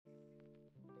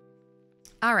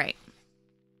All right.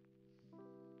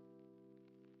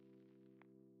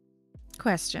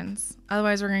 Questions.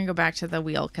 Otherwise, we're going to go back to the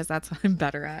wheel because that's what I'm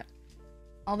better at.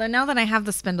 Although now that I have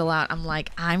the spindle out, I'm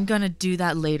like, I'm going to do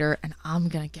that later and I'm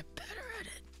going to get better at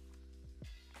it.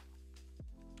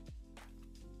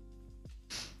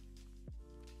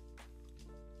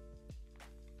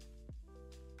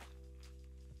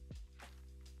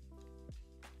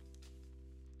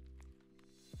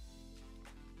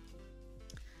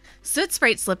 Soot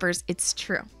Sprite slippers, it's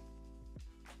true.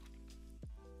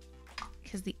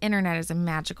 Because the internet is a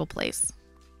magical place.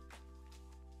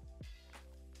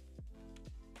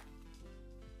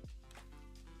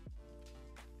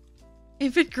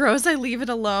 If it grows, I leave it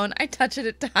alone. I touch it,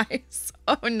 it dies.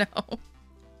 Oh no.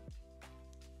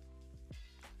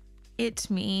 It's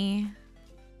me.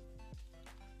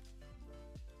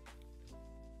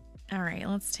 All right,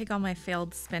 let's take all my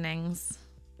failed spinnings.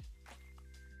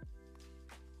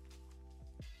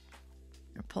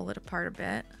 Or pull it apart a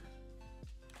bit.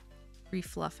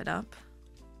 Refluff it up.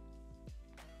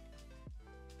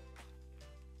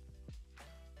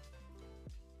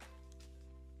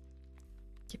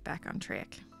 Get back on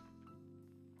track.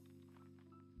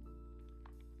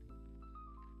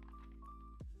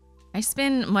 I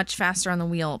spin much faster on the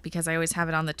wheel because I always have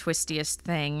it on the twistiest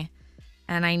thing.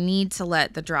 And I need to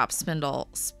let the drop spindle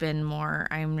spin more.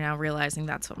 I'm now realizing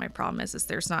that's what my problem is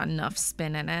there's not enough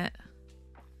spin in it.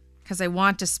 Because I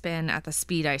want to spin at the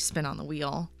speed I spin on the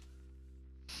wheel.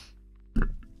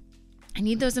 I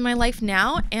need those in my life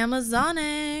now.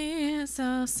 Amazone.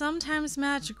 So sometimes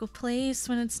magical place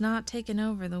when it's not taking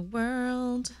over the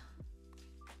world.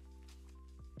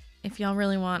 If y'all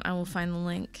really want, I will find the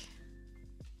link.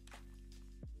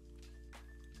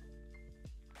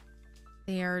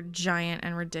 They are giant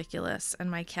and ridiculous, and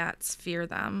my cats fear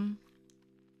them.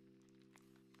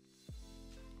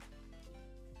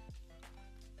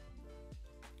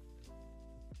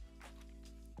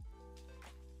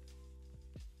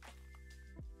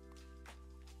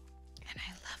 And I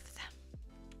love them.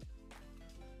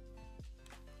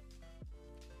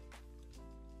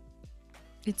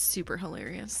 It's super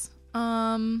hilarious.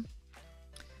 Let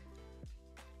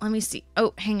me see.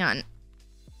 Oh, hang on.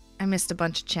 I missed a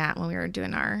bunch of chat when we were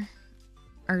doing our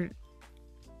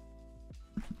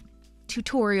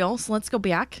tutorial, so let's go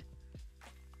back.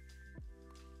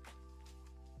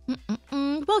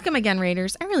 Welcome again,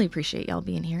 Raiders. I really appreciate y'all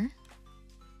being here.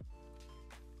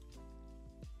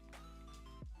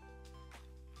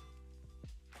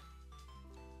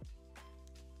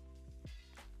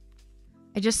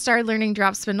 I just started learning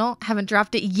drop spindle. Haven't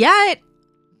dropped it yet.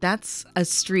 That's a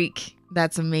streak.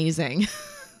 That's amazing.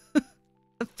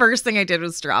 The first thing I did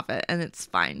was drop it, and it's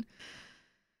fine.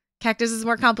 Cactus is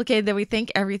more complicated than we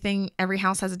think. Every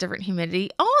house has a different humidity.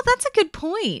 Oh, that's a good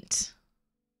point.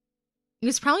 It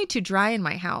was probably too dry in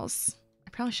my house.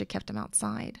 I probably should have kept him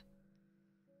outside.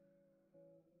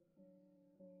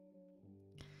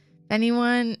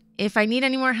 If I need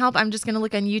any more help, I'm just going to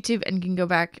look on YouTube and can go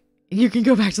back. You can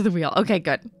go back to the wheel. Okay,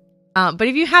 good. But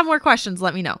if you have more questions,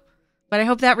 let me know. But I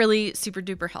hope that really super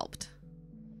duper helped.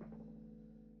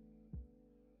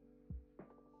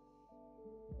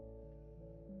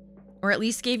 Or at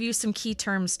least gave you some key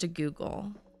terms to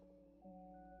Google.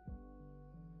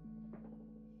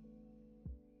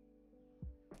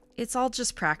 It's all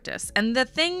just practice. And the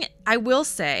thing I will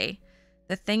say,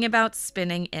 the thing about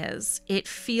spinning is it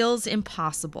feels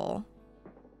impossible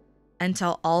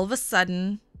until all of a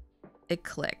sudden it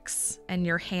clicks and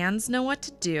your hands know what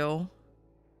to do.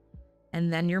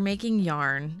 And then you're making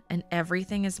yarn and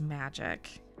everything is magic.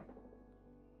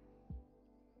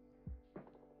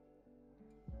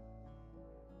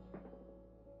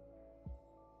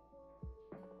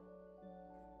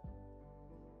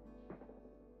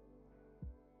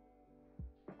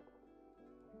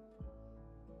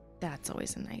 That's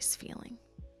always a nice feeling.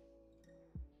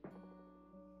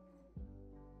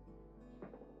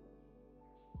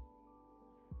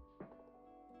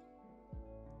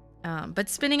 But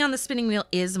spinning on the spinning wheel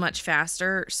is much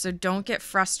faster, so don't get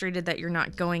frustrated that you're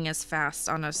not going as fast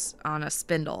on a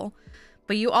spindle.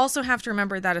 But you also have to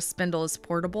remember that a spindle is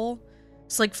portable.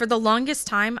 So like for the longest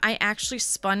time, I actually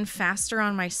spun faster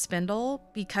on my spindle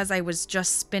because I was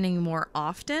just spinning more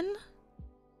often.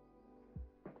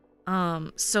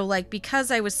 So like because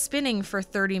I was spinning for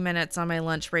 30 minutes on my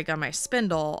lunch break on my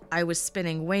spindle, I was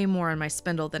spinning way more on my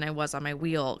spindle than I was on my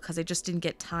wheel because I just didn't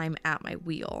get time at my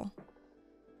wheel.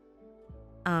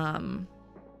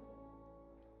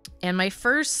 And my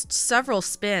first several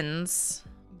spins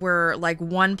were like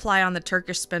 1 ply on the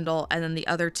Turkish spindle and then the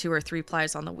other 2 or 3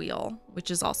 plies on the wheel,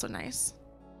 which is also nice.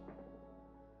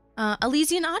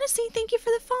 Elysian Odyssey, thank you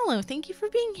for the follow. Thank you for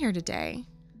being here today.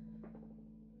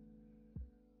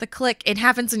 The click, it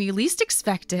happens when you least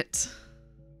expect it.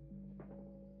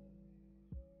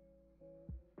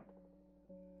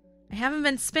 I haven't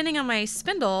been spinning on my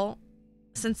spindle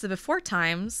since the before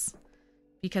times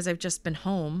because I've just been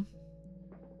home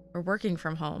or working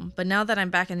from home. But now that I'm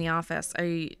back in the office,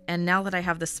 and now that I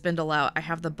have the spindle out, I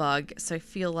have the bug. So I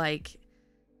feel like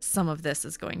some of this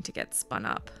is going to get spun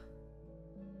up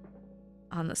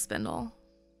on the spindle.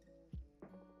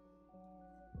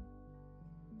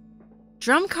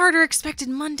 Drum Carter expected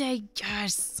Monday.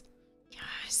 Yes.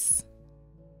 Yes.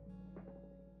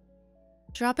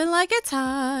 Drop it like it's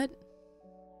hot.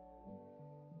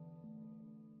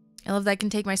 I love that I can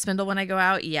take my spindle when I go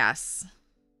out. Yes.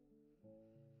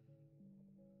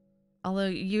 Although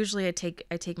usually I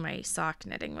take my sock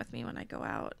knitting with me when I go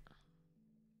out.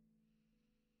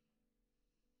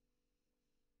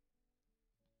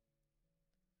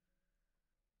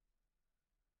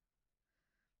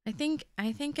 I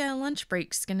think a lunch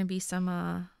break's gonna be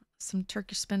some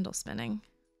Turkish spindle spinning.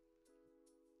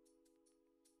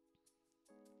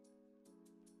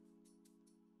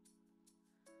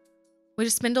 Would a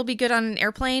spindle be good on an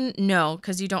airplane? No,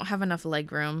 because you don't have enough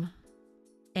leg room.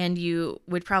 And you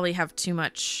would probably have too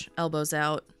much elbows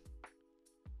out.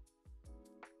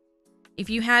 If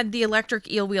you had the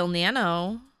electric eel wheel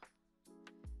nano,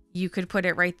 you could put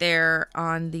it right there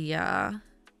on the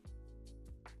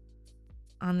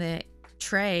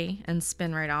tray and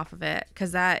spin right off of it,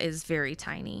 because that is very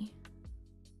tiny.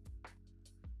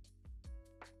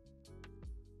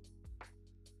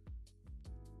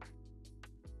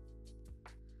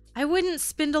 I wouldn't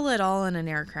spindle it all in an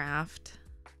aircraft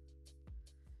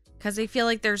because I feel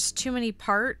like there's too many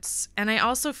parts, and I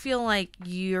also feel like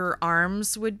your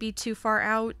arms would be too far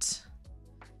out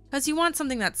because you want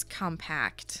something that's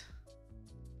compact.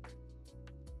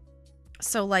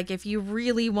 So like if you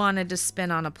really wanted to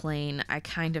spin on a plane, I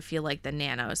kind of feel like the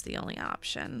Nano is the only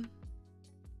option.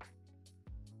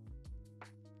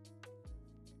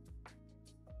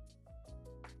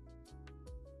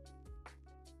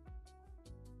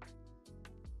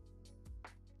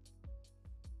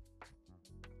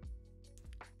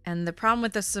 And the problem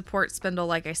with the support spindle,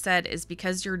 like I said, is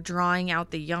because you're drawing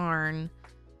out the yarn,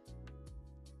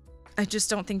 I just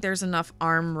don't think there's enough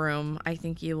arm room. I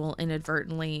think you will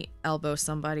inadvertently elbow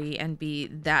somebody and be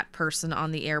that person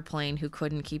on the airplane who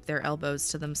couldn't keep their elbows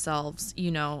to themselves.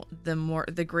 You know,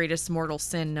 the greatest mortal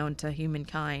sin known to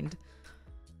humankind.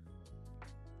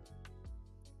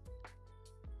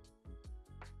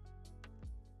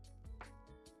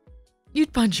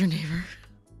 You'd punch your neighbor.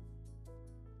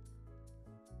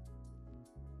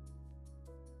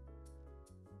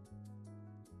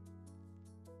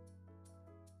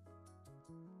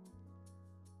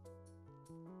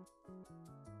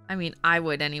 I mean, I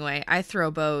would anyway. I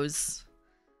throw bows.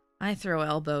 I throw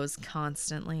elbows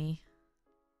constantly.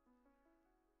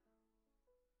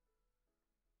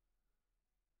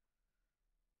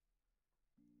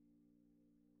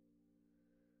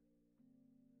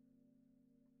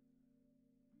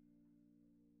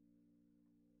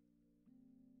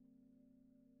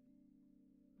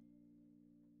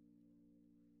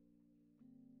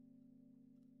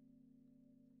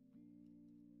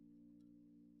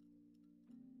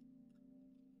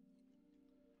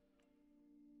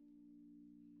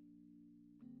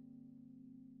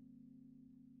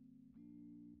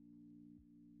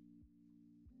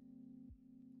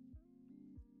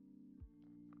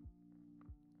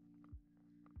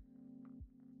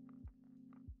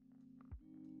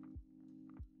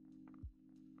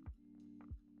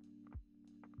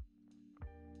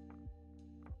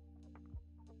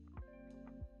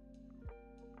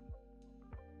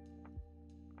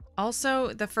 Also,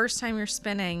 the first time you're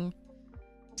spinning,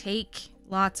 take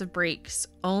lots of breaks.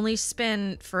 Only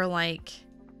spin for like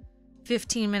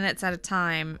 15 minutes at a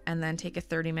time and then take a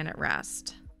 30-minute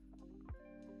rest.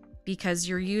 Because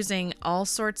you're using all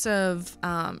sorts of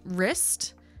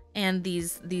wrist and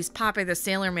these Popeye the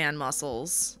Sailor Man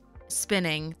muscles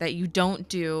spinning that you don't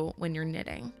do when you're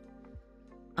knitting.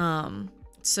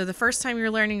 So the first time you're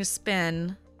learning to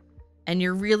spin and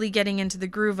you're really getting into the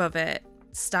groove of it,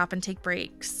 stop and take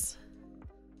breaks.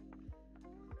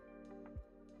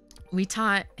 We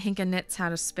taught Hinka Knits how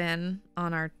to spin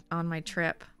on my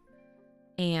trip,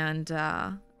 and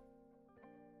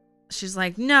she's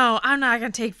like, "No, I'm not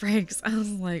gonna take breaks." I was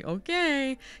like,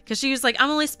 "Okay," because she was like, "I'm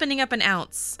only spinning up an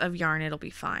ounce of yarn; it'll be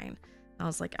fine." I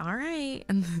was like, "All right."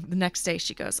 And the next day,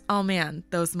 she goes, "Oh man,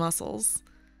 those muscles!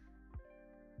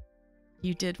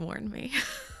 You did warn me."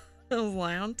 I was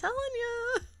like, "I'm telling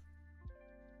you."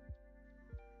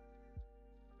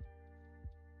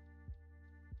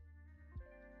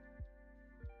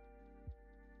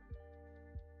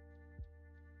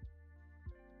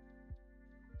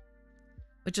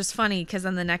 which was funny because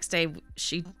then the next day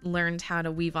she learned how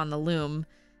to weave on the loom,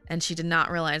 and she did not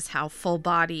realize how full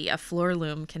body a floor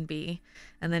loom can be.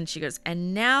 And then she goes,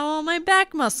 and now all my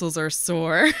back muscles are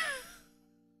sore,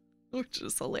 which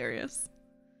is hilarious.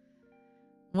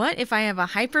 What if I have a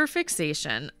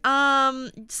hyperfixation?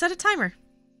 Set a timer.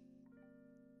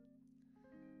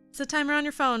 Set a timer on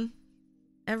your phone.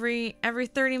 Every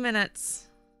 30 minutes,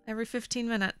 every 15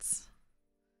 minutes.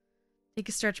 Take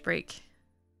a stretch break.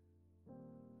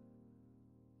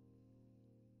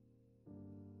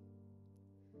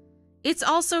 It's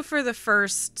also for the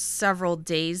first several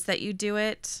days that you do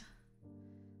it.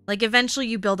 Like, eventually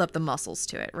you build up the muscles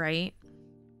to it, right?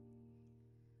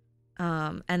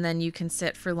 And then you can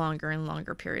sit for longer and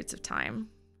longer periods of time.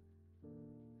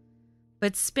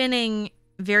 But spinning,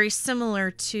 very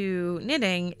similar to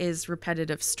knitting, is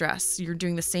repetitive stress. You're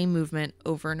doing the same movement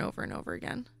over and over and over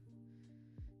again.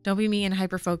 Don't be me and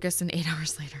hyperfocus and 8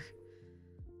 hours later.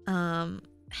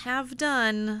 Have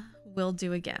done, will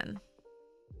do again.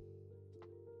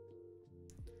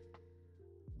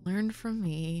 Learn from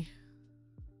me.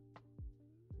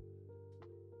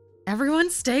 Everyone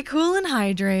stay cool and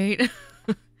hydrate.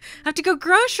 Have to go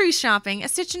grocery shopping. A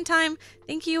Stitch in Time,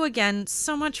 thank you again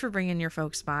so much for bringing your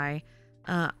folks by.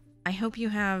 I hope you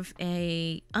have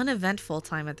a uneventful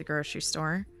time at the grocery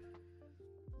store.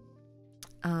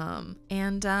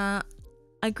 And a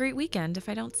great weekend if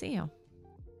I don't see you.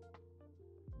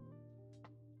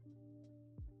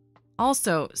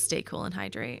 Also, stay cool and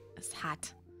hydrate. It's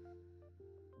hot.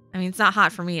 I mean, it's not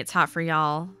hot for me. It's hot for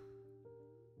y'all.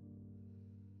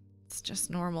 It's just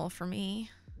normal for me.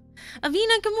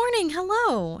 Avina, good morning.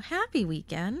 Hello. Happy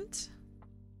weekend.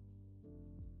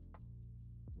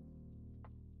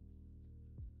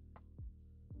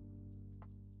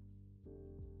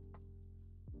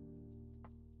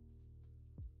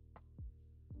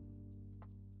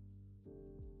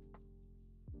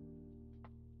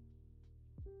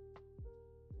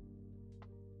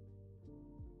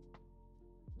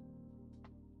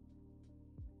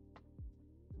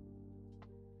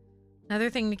 Another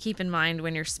thing to keep in mind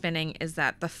when you're spinning is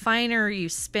that the finer you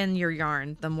spin your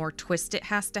yarn, the more twist it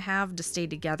has to have to stay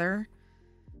together.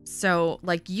 So,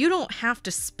 like, you don't have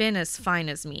to spin as fine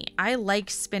as me. I like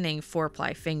spinning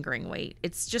 4-ply fingering weight.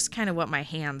 It's just kind of what my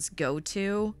hands go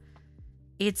to.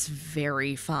 It's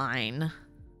very fine.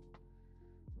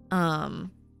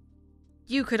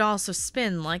 You could also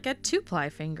spin like a 2-ply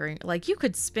fingering. Like, you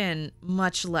could spin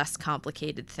much less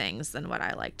complicated things than what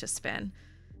I like to spin.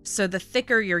 So the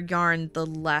thicker your yarn, the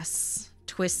less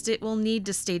twist it will need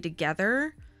to stay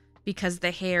together, because the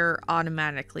hair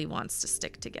automatically wants to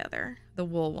stick together. The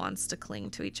wool wants to cling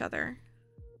to each other.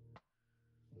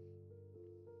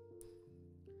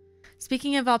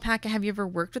 Speaking of alpaca, have you ever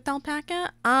worked with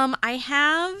alpaca? I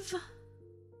have.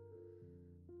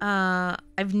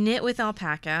 I've knit with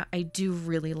alpaca. I do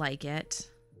really like it.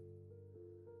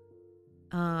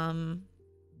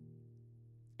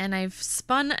 And I've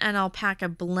spun an alpaca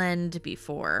blend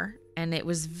before, and it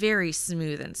was very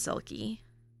smooth and silky.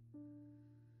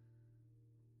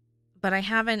 But I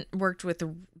haven't worked with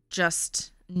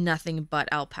just nothing but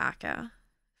alpaca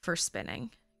for spinning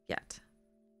yet.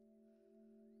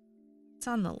 It's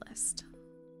on the list.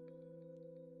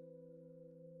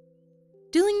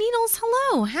 Dueling Needles,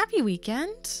 hello. Happy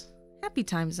weekend. Happy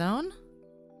time zone.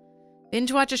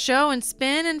 Binge watch a show and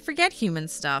spin and forget human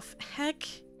stuff. Heck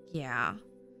yeah.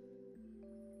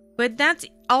 But that's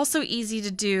also easy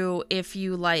to do if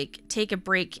you, like, take a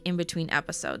break in between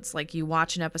episodes. Like, you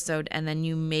watch an episode and then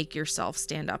you make yourself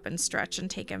stand up and stretch and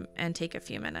take a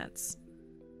few minutes.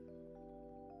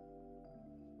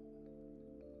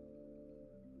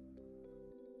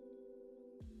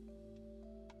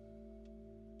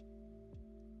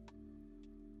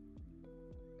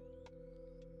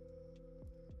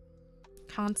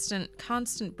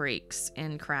 Constant breaks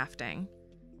in crafting.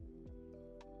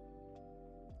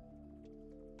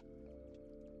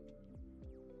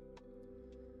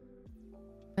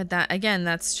 But that, again,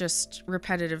 that's just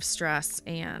repetitive stress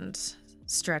and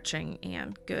stretching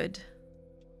and good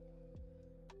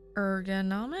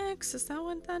ergonomics. Is that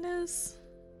what that is?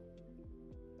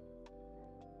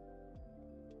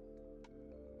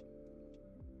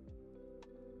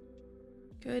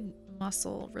 Good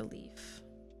muscle relief.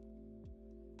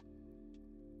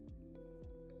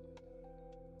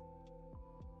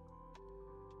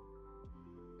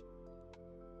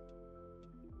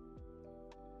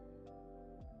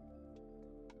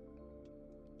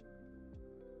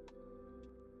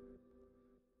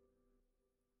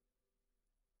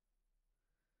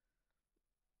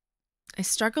 I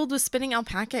struggled with spinning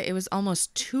alpaca. It was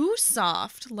almost too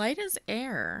soft, light as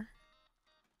air.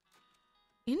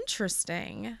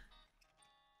 Interesting.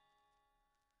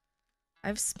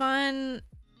 I've spun,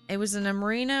 it was in a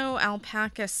merino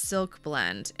alpaca silk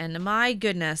blend, and my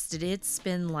goodness, did it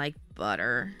spin like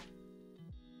butter.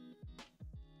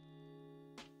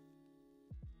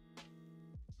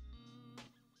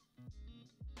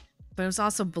 But it was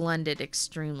also blended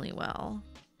extremely well.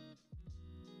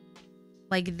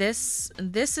 Like this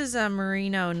is a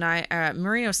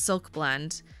merino silk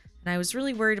blend, and I was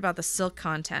really worried about the silk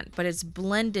content, but it's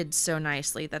blended so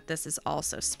nicely that this is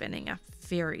also spinning up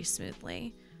very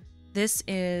smoothly. This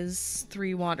is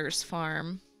Three Waters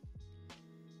Farm.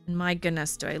 And my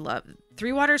goodness, do I love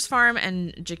Three Waters Farm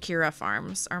and Jakira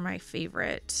Farms are my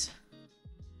favorite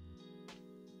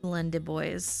blended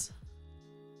boys.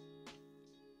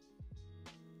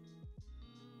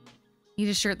 Need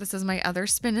a shirt that says my other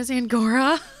spin is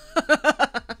Angora.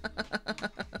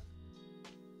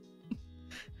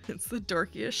 It's the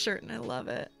dorkiest shirt and I love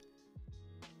it.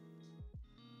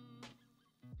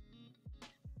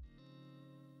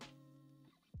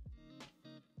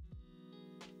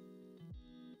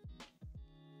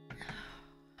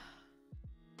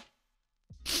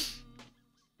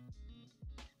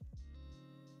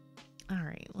 All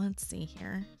right, let's see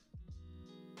here.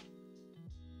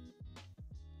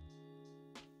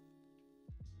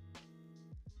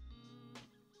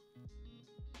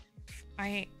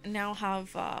 I now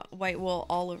have white wool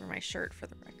all over my shirt for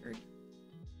the record.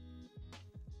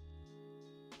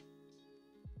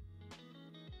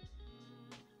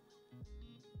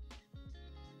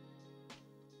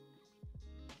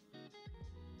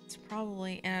 It's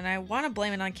probably, and I want to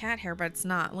blame it on cat hair, but it's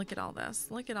not. Look at all this.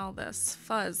 Look at all this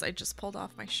fuzz I just pulled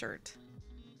off my shirt.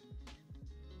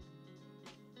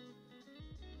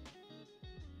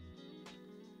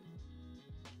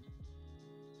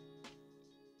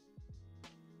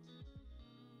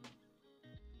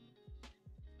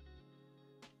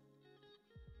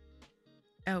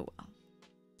 Oh well.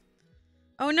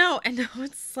 Oh no, and no,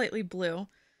 it's slightly blue.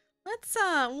 Let's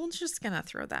we're just gonna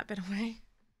throw that bit away.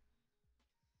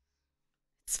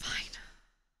 It's fine.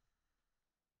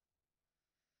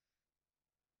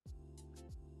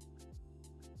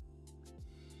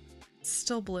 It's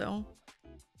still blue.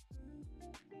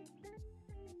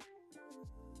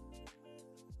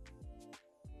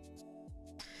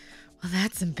 Well,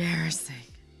 that's embarrassing.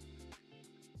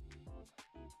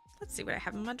 Let's see what I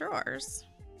have in my drawers.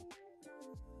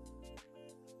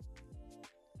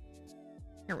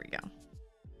 Here we go.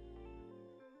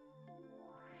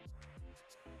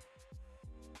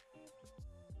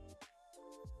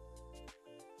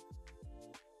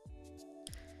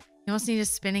 You almost need a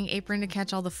spinning apron to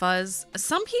catch all the fuzz.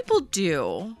 Some people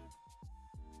do.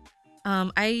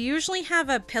 I usually have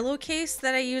a pillowcase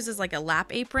that I use as like a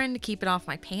lap apron to keep it off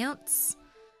my pants.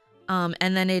 And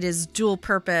then it is dual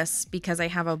purpose because I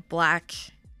have a black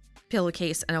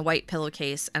pillowcase and a white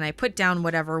pillowcase, and I put down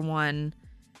whatever one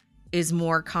is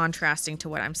more contrasting to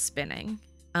what I'm spinning.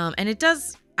 And it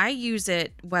does, I use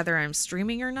it whether I'm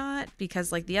streaming or not,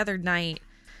 because like the other night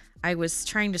I was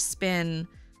trying to spin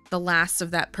the last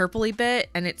of that purpley bit,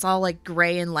 and it's all like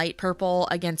gray and light purple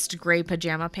against gray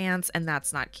pajama pants, and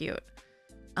that's not cute.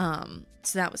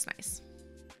 So that was nice.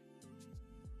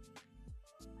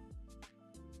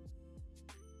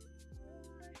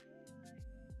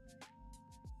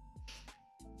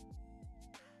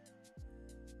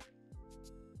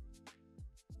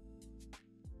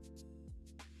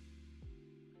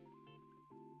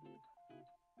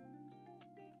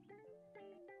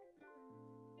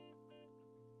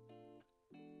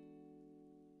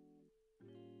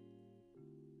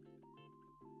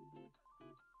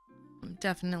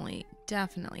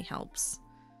 Definitely helps.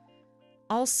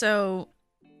 Also,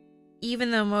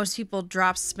 even though most people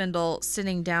drop spindle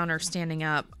sitting down or standing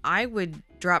up, I would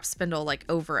drop spindle like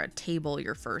over a table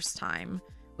your first time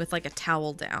with like a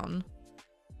towel down.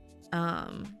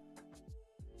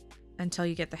 Until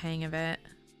you get the hang of it.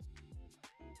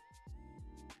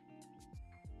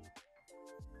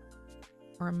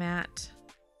 Or a mat.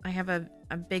 I have a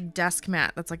big desk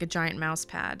mat that's like a giant mouse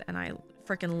pad, and I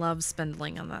freaking love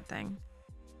spindling on that thing.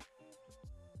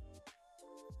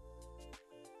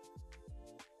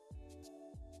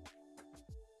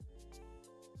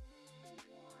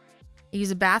 I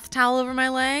use a bath towel over my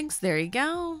legs. There you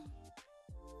go.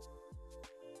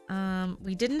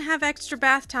 We didn't have extra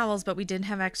bath towels, but we did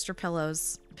have extra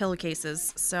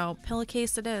pillowcases. So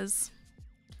pillowcase it is.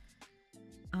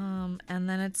 And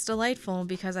then it's delightful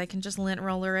because I can just lint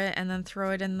roller it and then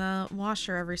throw it in the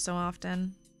washer every so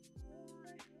often.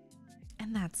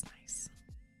 And that's nice.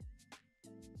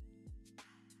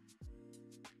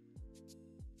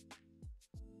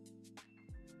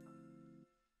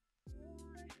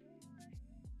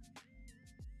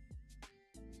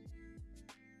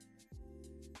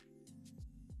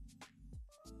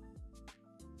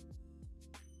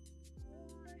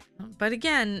 But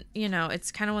again, you know,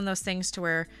 it's kind of one of those things to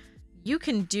where you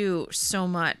can do so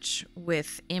much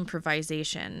with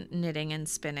improvisation, knitting and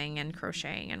spinning and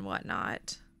crocheting and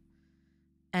whatnot.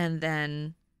 And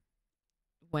then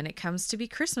when it comes to be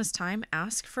Christmas time,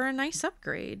 ask for a nice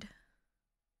upgrade.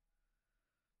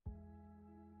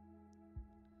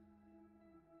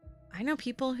 I know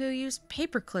people who use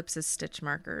paper clips as stitch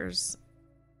markers.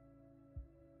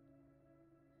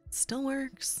 It still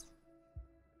works.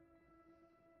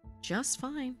 Just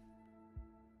fine.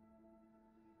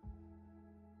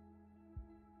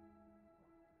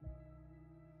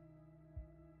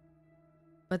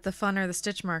 But the funner the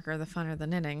stitch marker, the funner the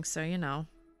knitting. So, you know,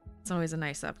 it's always a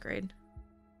nice upgrade.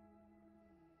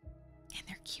 And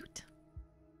they're cute.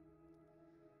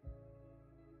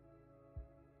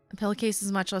 A pillowcase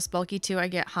is much less bulky too. I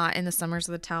get hot in the summers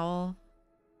with a towel.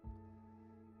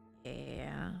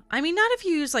 Yeah. I mean, not if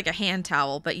you use like a hand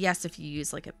towel, but yes, if you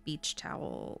use like a beach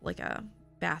towel, like a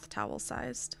bath towel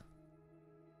sized.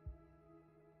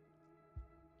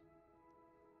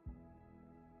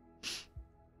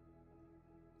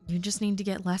 You just need to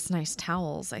get less nice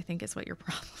towels, I think is what your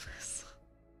problem is.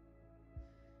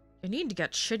 You need to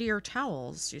get shittier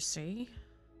towels, you see.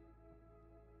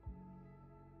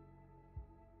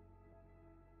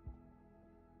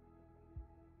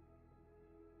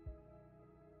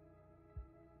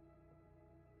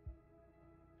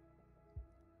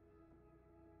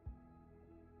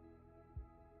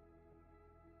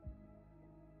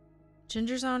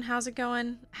 Ginger Zone, how's it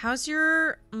going? How's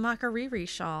your Makariri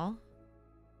shawl?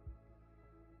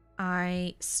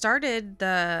 I started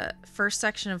the first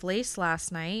section of lace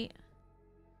last night,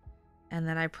 and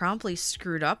then I promptly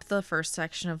screwed up the first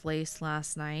section of lace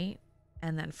last night,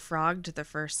 and then frogged the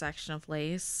first section of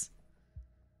lace,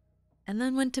 and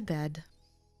then went to bed.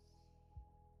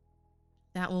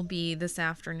 That will be this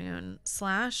afternoon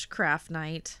 / craft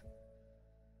night.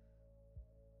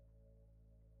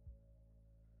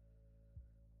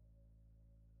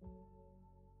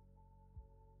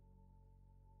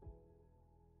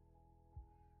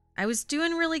 I was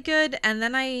doing really good, and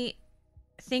then I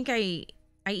think I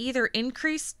either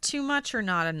increased too much or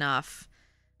not enough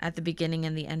at the beginning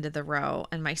and the end of the row,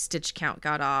 and my stitch count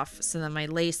got off, so then my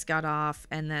lace got off,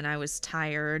 and then I was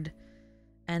tired,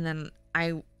 and then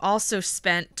I also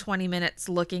spent 20 minutes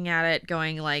looking at it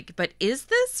going like, but is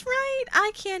this right?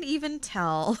 I can't even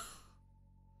tell.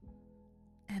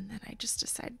 And then I just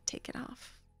decided to take it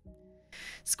off.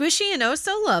 Squishy and oh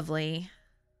so lovely.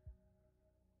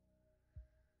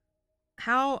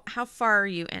 How far are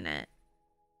you in it?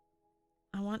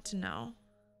 I want to know.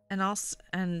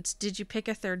 And did you pick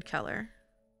a third color?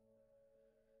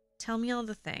 Tell me all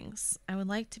the things. I would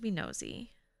like to be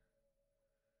nosy.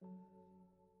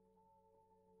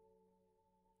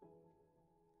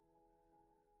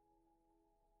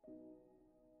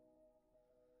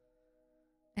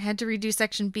 I had to redo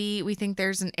section B. We think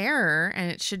there's an error and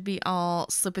it should be all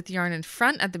slip with yarn in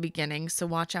front at the beginning, so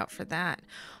watch out for that.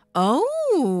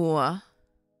 Oh.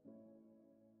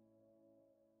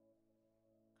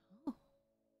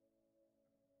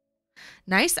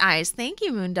 Nice eyes. Thank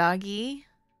you, Moondoggy.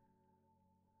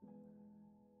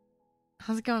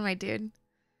 How's it going, my dude?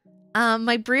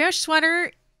 My brioche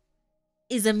sweater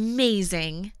is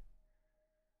amazing.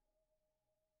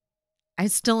 I'm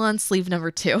still on sleeve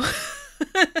number 2.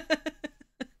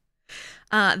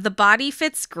 The body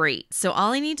fits great. So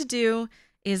all I need to do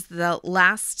is the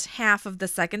last half of the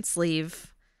second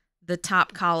sleeve, the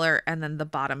top collar, and then the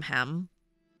bottom hem.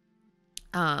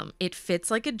 It fits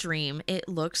like a dream. It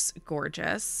looks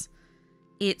gorgeous.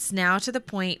 It's now to the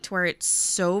point where it's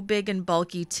so big and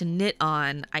bulky to knit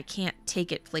on. I can't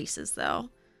take it places though.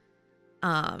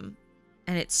 And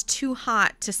it's too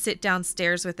hot to sit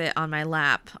downstairs with it on my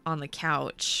lap on the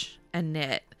couch and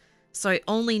knit. So I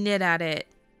only knit at it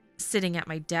sitting at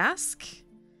my desk,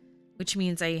 which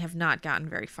means I have not gotten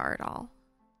very far at all.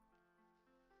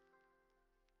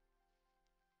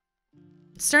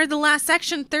 Started the last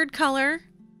section, third color.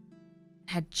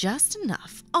 Had just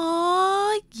enough.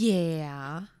 Oh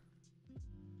yeah.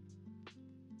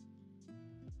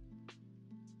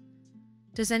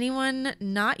 Does anyone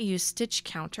not use stitch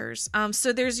counters?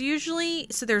 So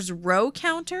there's row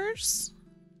counters.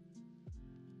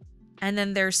 And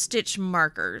then there's stitch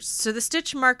markers. So the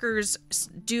stitch markers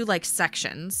do like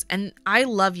sections. And I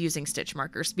love using stitch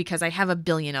markers because I have a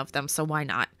billion of them. So why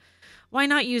not? Why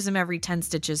not use them every 10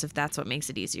 stitches if that's what makes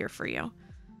it easier for you?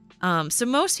 So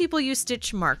most people use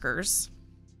stitch markers.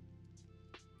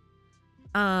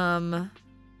 Row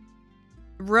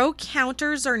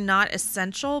counters are not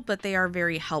essential, but they are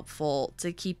very helpful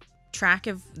to keep track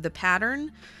of the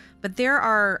pattern. but there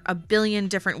are a billion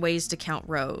different ways to count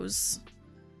rows.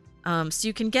 So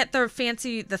you can get the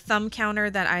thumb counter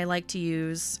that I like to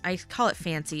use. I call it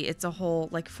fancy. It's a whole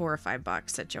like $4 or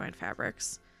 $5 at Joann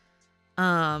Fabrics.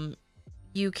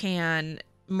 You can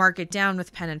mark it down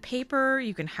with pen and paper.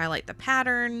 You can highlight the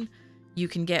pattern. You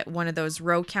can get one of those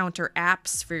row counter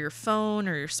apps for your phone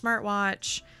or your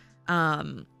smartwatch.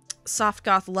 Soft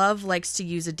Goth Love likes to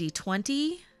use a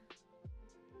D20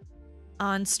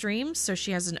 on stream. So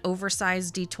she has an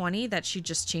oversized D20 that she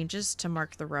just changes to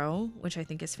mark the row, which I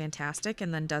think is fantastic,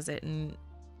 and then does it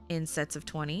in sets of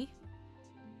 20.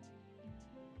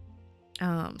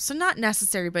 So not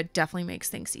necessary, but definitely makes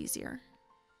things easier.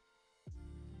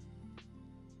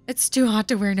 It's too hot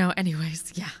to wear now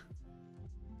anyways. Yeah.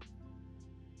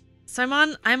 So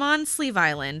I'm on Sleeve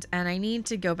Island, and I need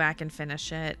to go back and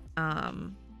finish it.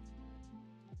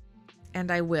 And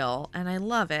I will, and I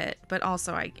love it, but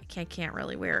also I can't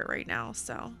really wear it right now,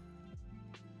 so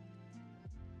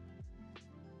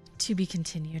to be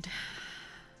continued.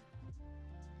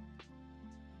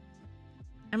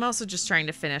 I'm also just trying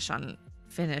to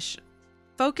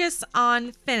focus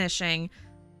on finishing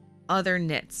other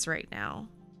knits right now,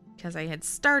 because I had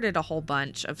started a whole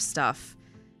bunch of stuff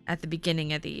at the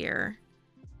beginning of the year,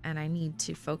 and I need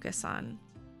to focus on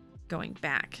going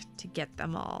back to get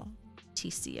them all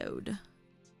TCO'd.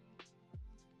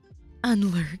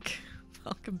 Unlurk.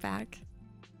 Welcome back.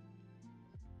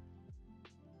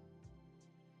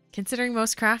 Considering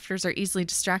most crafters are easily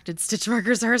distracted, stitch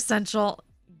markers are essential.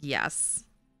 Yes.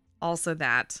 Also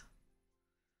that.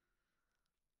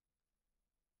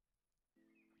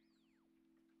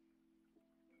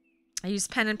 I use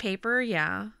pen and paper,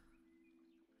 yeah.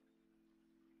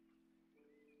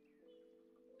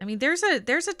 I mean, there's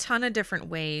a ton of different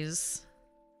ways.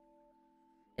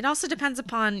 It also depends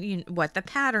upon what the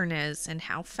pattern is and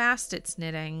how fast it's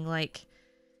knitting. Like,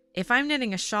 if I'm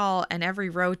knitting a shawl and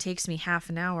every row takes me half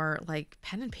an hour, like,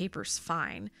 pen and paper's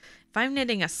fine. If I'm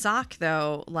knitting a sock,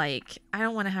 though, like, I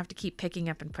don't want to have to keep picking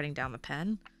up and putting down the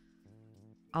pen.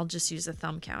 I'll just use a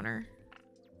thumb counter.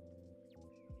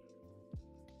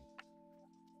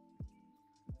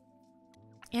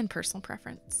 And personal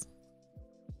preference.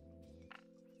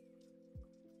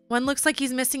 One looks like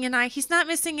he's missing an eye. He's not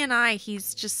missing an eye.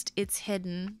 He's just, it's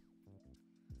hidden.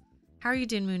 How are you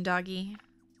doing, Moondoggy?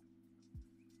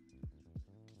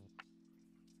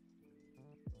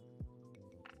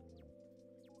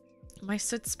 My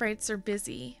soot sprites are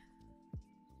busy.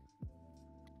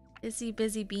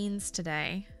 Busy beans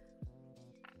today.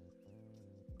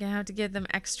 Gonna have to give them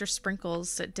extra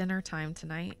sprinkles at dinner time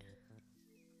tonight.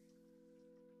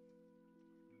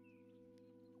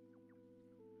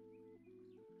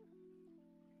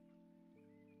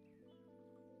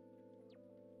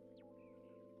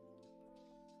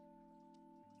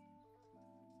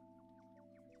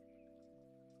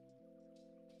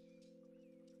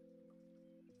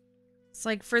 It's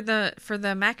like for the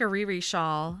Macariri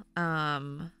shawl,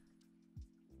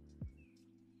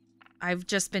 I've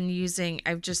just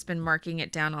been marking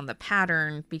it down on the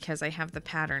pattern because I have the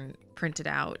pattern printed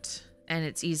out and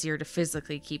it's easier to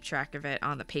physically keep track of it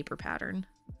on the paper pattern.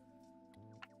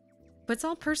 But it's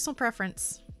all personal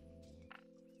preference.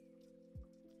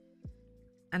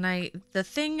 And the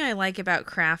thing I like about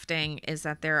crafting is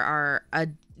that there are a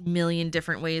million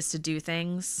different ways to do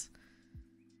things.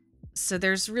 So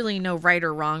there's really no right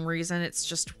or wrong reason. It's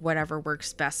just whatever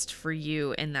works best for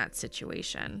you in that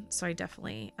situation. So I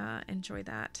definitely enjoy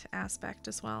that aspect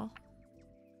as well.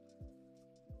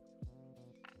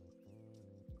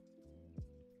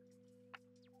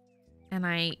 And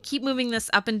I keep moving this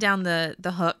up and down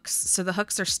the hooks. So the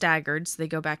hooks are staggered, so they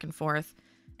go back and forth.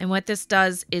 And what this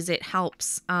does is it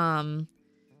helps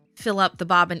fill up the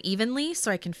bobbin evenly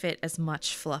so I can fit as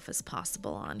much fluff as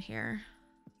possible on here.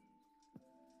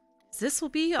 This will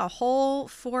be a whole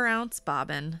 4-ounce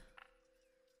bobbin.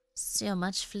 So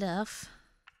much fluff.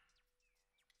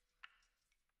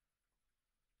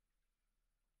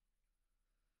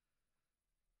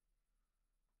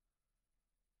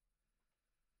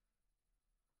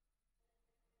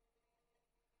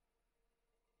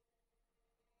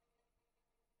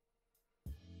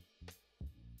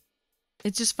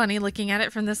 It's just funny looking at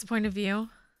it from this point of view.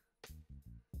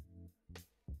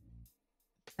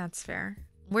 That's fair.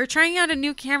 We're trying out a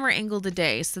new camera angle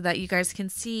today so that you guys can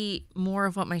see more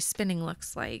of what my spinning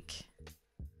looks like.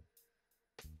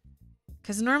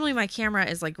 Because normally my camera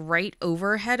is like right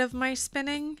overhead of my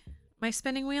spinning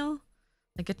wheel.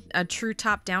 Like a true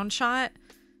top-down shot.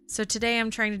 So today I'm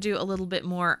trying to do a little bit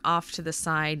more off to the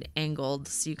side angled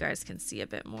so you guys can see a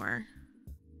bit more.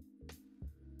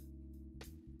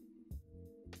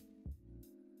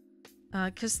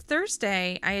 Because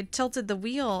Thursday I had tilted the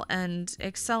wheel and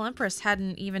Excel Empress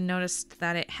hadn't even noticed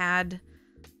that it had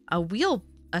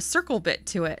a circle bit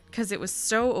to it because it was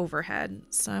so overhead.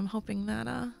 So I'm hoping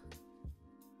that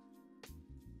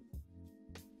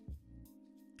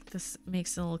this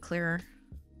makes it a little clearer.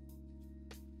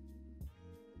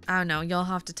 I don't know. You'll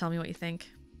have to tell me what you think.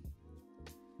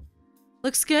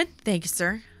 Looks good. Thank you,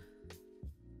 sir.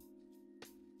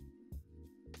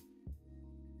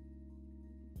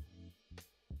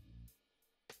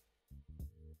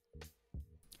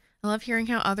 I love hearing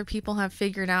how other people have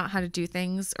figured out how to do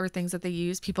things or things that they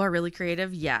use. People are really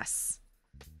creative. Yes.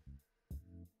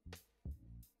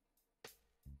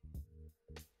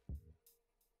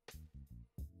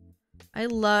 I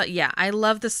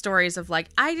love the stories of like,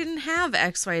 I didn't have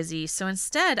XYZ, so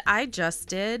instead I just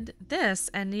did this.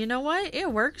 And you know what?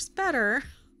 It works better.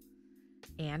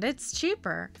 And it's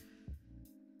cheaper.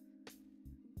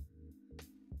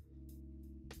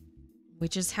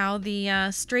 Which is how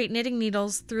the straight knitting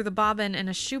needles through the bobbin in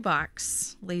a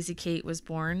shoebox Lazy Kate was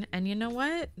born. And you know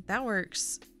what? That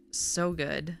works so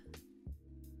good.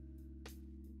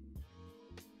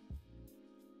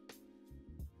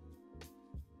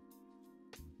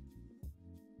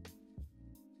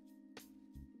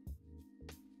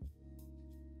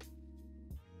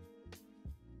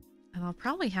 And I'll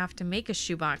probably have to make a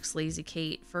shoebox Lazy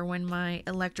Kate for when my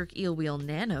electric eel wheel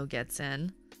nano gets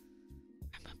in.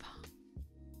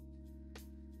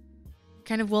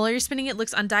 Kind of wool are you spinning? It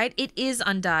looks undyed. It is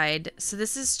undyed. So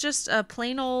this is just a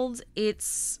plain old,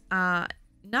 it's not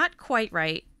quite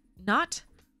right. Not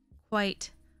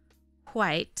quite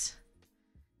white.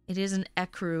 It is an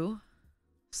ecru,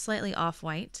 slightly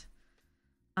off-white.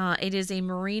 It is a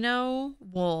merino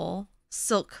wool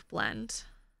silk blend.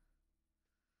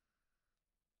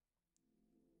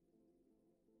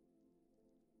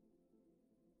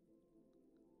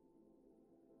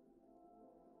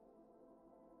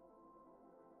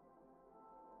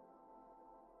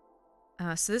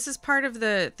 So this is part of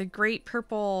the great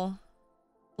purple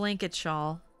blanket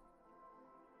shawl.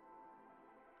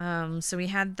 So we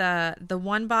had the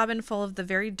one bobbin full of the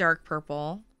very dark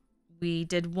purple. We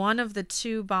did one of the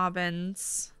two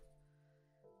bobbins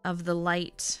of the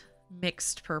light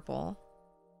mixed purple.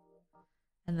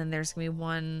 And then there's gonna be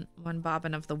one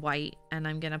bobbin of the white, and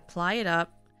I'm gonna ply it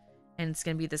up, and it's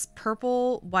gonna be this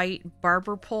purple white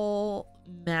barber pole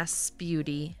mess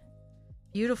beauty.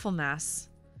 Beautiful mess.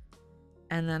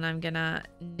 And then I'm gonna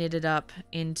knit it up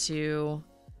into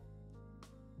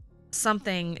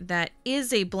something that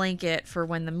is a blanket for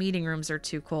when the meeting rooms are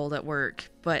too cold at work,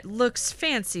 but looks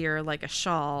fancier like a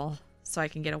shawl, so I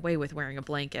can get away with wearing a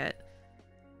blanket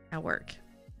at work.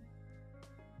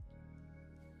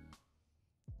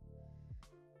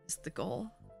 Is the goal.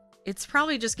 It's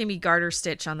probably just gonna be garter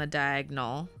stitch on the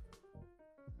diagonal.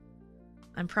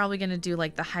 I'm probably gonna do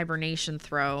like the hibernation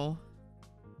throw,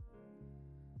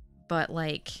 but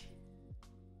like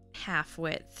half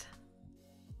width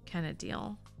kind of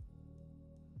deal.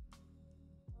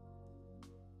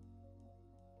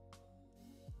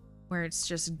 Where it's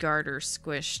just garter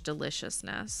squish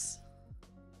deliciousness.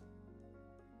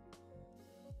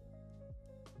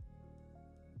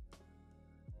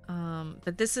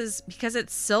 But this is, because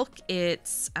it's silk,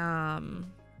 it's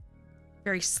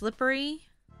very slippery.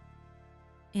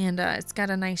 And it's got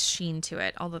a nice sheen to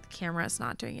it, although the camera is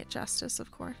not doing it justice,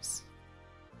 of course.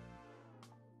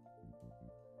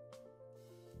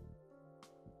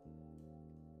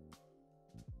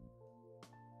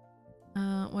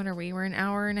 What are we? We're an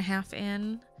hour and a half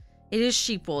in. It is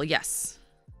sheep wool, yes.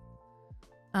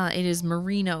 It is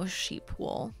merino sheep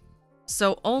wool.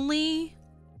 So only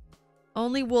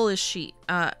wool is sheep.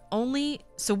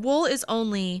 So wool is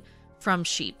only from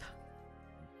sheep.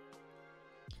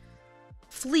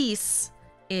 Fleece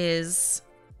is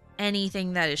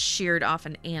anything that is sheared off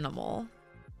an animal.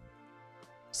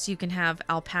 So you can have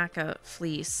alpaca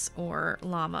fleece or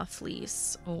llama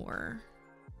fleece or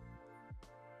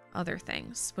other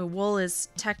things. But wool is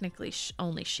technically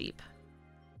only sheep.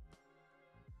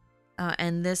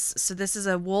 And this is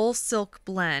a wool silk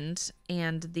blend,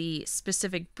 and the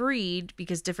specific breed,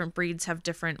 because different breeds have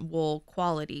different wool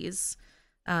qualities,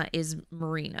 is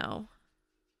merino,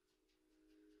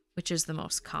 which is the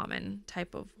most common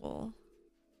type of wool.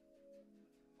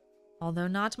 Although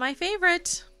not my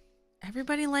favorite.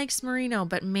 Everybody likes merino,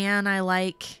 but man, I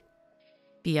like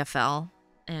BFL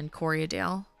and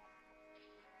Corriedale.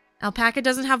 Alpaca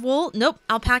doesn't have wool? Nope,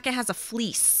 alpaca has a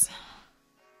fleece.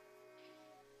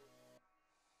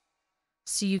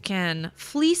 So you can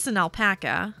fleece an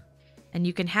alpaca, and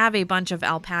you can have a bunch of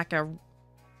alpaca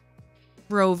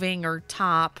roving or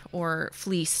top or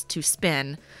fleece to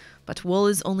spin. But wool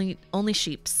is only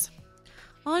sheep's.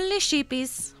 Only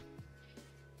sheepies.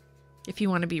 If you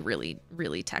want to be really,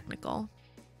 really technical.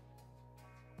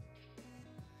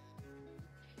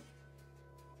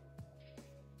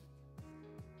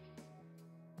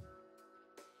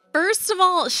 First of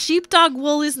all, sheepdog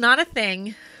wool is not a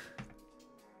thing.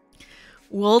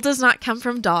 Wool does not come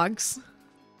from dogs.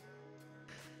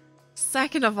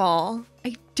 Second of all,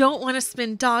 I don't want to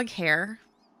spin dog hair.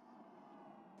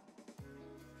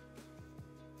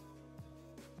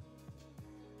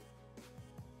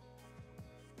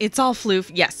 It's all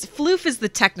floof. Yes, floof is the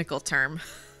technical term.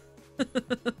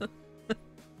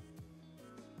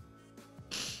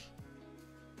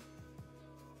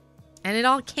 And it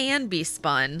all can be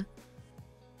spun.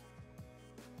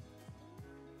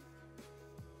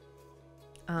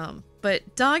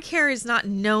 But dog hair is not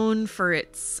known for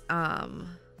its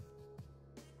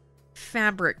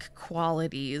fabric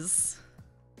qualities.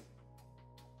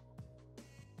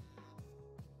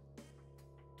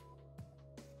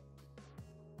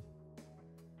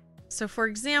 So for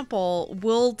example,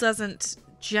 wool doesn't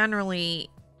generally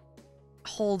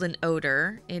hold an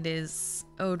odor. It is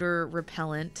odor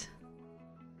repellent.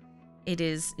 It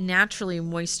is naturally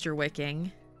moisture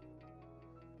wicking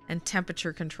and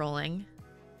temperature controlling.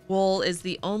 Wool is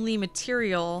the only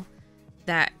material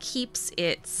that keeps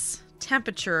its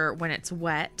temperature when it's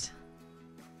wet,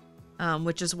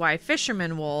 which is why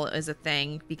fisherman wool is a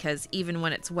thing, because even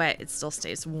when it's wet, it still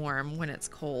stays warm when it's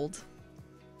cold.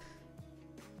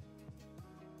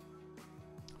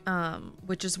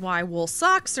 Which is why wool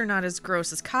socks are not as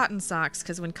gross as cotton socks,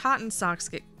 because when cotton socks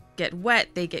get wet,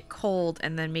 they get cold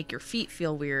and then make your feet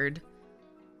feel weird.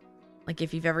 Like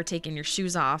if you've ever taken your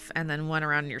shoes off and then went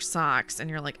around in your socks and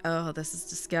you're like, oh, this is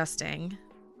disgusting.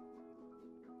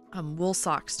 Wool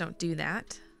socks don't do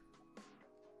that.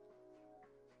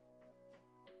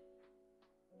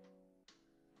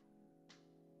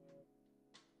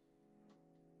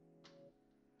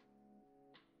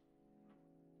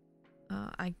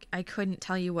 I couldn't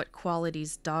tell you what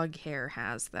qualities dog hair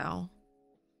has, though.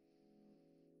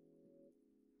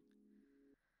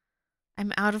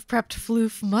 I'm out of prepped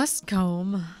floof must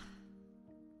comb.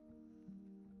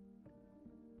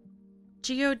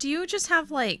 Geo, do you just have,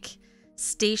 like,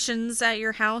 stations at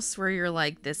your house where you're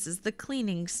like, this is the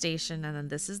cleaning station, and then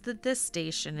this is this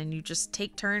station, and you just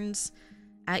take turns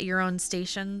at your own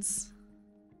stations?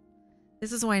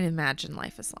 This is what an Imagine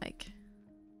life is like.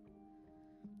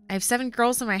 I have 7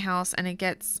 girls in my house, and it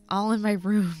gets all in my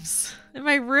rooms. In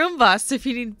my room bus, if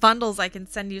you need bundles, I can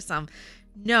send you some.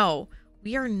 No,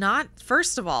 we are not.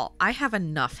 First of all, I have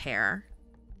enough hair.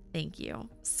 Thank you.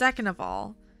 Second of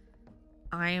all,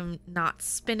 I am not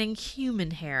spinning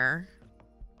human hair.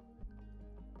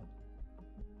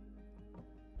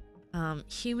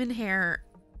 Human hair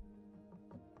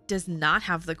does not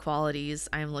have the qualities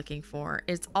I'm looking for.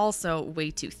 It's also way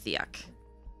too thick.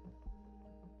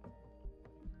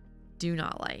 Do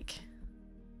not like.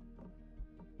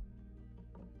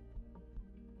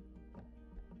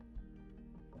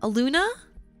 Aluna?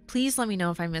 Please let me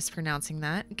know if I'm mispronouncing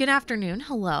that. Good afternoon.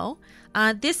 Hello.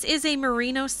 This is a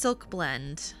merino silk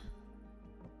blend.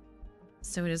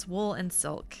 So it is wool and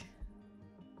silk.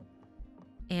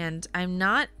 And I'm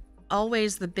not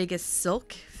always the biggest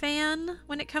silk fan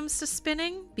when it comes to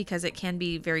spinning because it can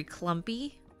be very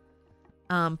clumpy.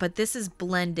 But this is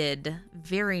blended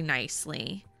very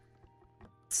nicely.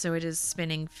 So it is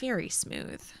spinning very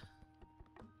smooth.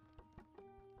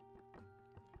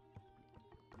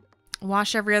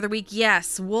 Wash every other week.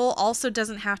 Yes, wool also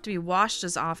doesn't have to be washed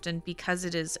as often because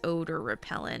it is odor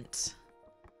repellent.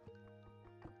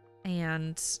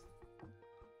 And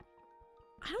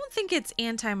I don't think it's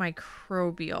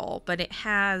antimicrobial, but it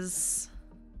has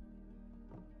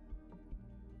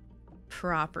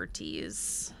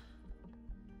properties.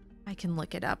 I can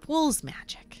look it up. Wool's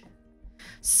magic.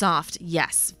 Soft.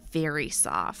 Yes, very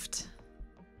soft.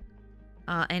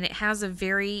 And it has a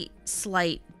very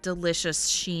slight, delicious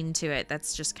sheen to it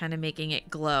that's just kind of making it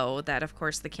glow. That, of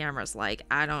course, the camera's like,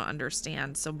 I don't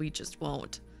understand, so we just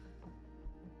won't.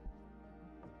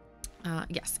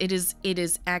 Yes, it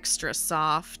is extra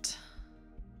soft.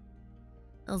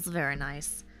 It's very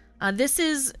nice. This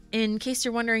is, in case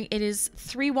you're wondering, it is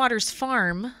Three Waters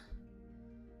Farm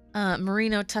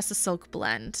Merino Tussa Silk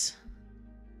Blend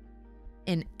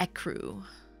in ecru,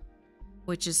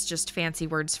 which is just fancy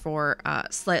words for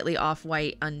slightly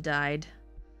off-white, undyed.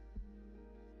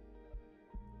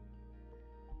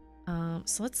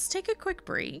 So let's take a quick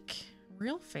break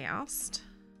real fast.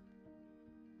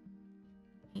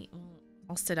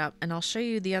 I'll sit up and I'll show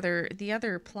you the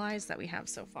other plies that we have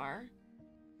so far.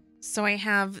 So I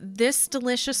have this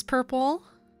delicious purple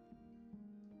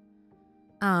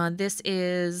This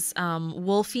is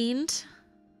Wolfiend.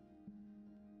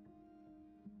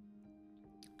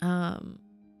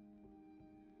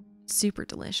 Super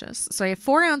delicious. So I have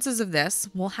 4 ounces of this.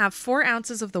 We'll have 4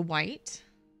 ounces of the white.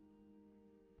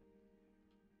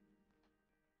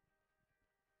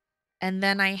 And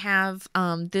then I have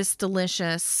this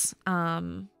delicious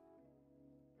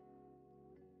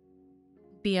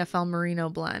BFL Merino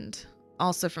blend,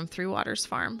 also from Three Waters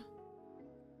Farm.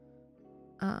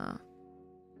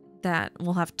 That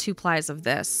we'll have 2 plies of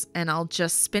this, and I'll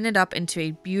just spin it up into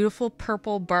a beautiful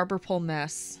purple barber pole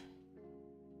mess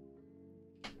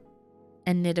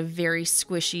and knit a very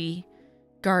squishy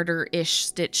garter-ish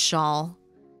stitch shawl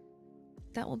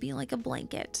that will be like a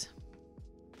blanket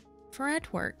for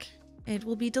at work. It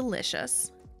will be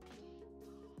delicious.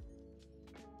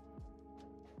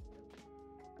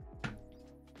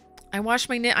 I wash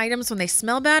my knit items when they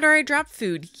smell bad or I drop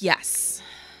food. Yes.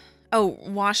 Oh,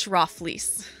 wash raw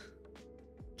fleece.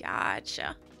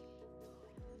 Gotcha.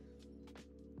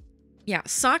 Yeah,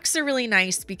 socks are really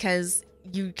nice because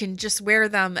you can just wear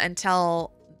them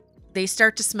until they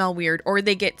start to smell weird or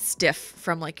they get stiff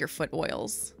from like your foot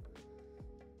oils.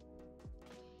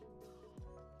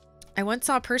 I once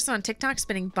saw a person on TikTok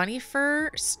spinning bunny fur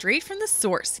straight from the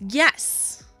source.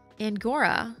 Yes.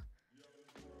 Angora.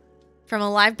 From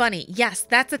a live bunny. Yes,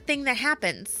 that's a thing that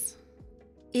happens.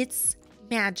 It's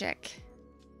magic.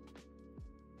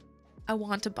 I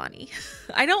want a bunny.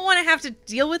 I don't want to have to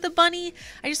deal with a bunny.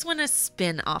 I just want to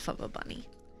spin off of a bunny.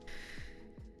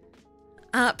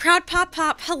 Proud Pop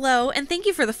Pop, hello, and thank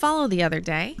you for the follow the other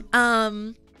day.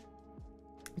 Does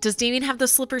Damien have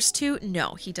those slippers too?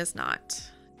 No, he does not.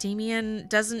 Damien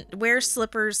doesn't wear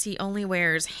slippers. He only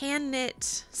wears hand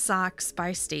knit socks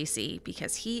by Stacy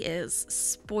because he is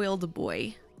spoiled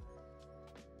boy.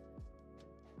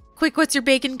 Quick, what's your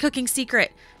bacon cooking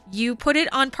secret? You put it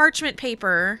on parchment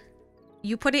paper.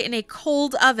 You put it in a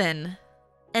cold oven,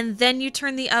 and then you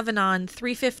turn the oven on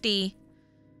 350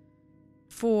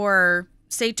 for,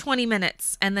 say, 20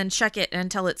 minutes, and then check it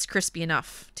until it's crispy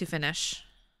enough to finish.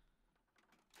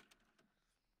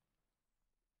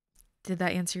 Did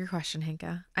that answer your question,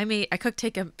 Hinka? I cooked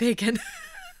Taken bacon.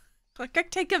 I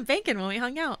cooked Taken bacon when we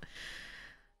hung out.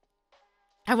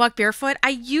 I walk barefoot. I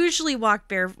usually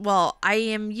walk well, I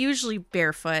am usually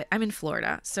barefoot. I'm in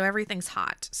Florida, so everything's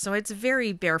hot. So it's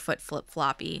very barefoot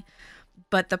flip-floppy.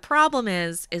 But the problem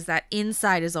is that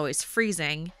inside is always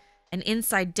freezing, and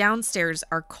inside downstairs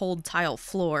are cold tile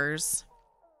floors.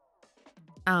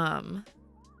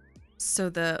 So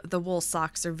the wool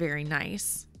socks are very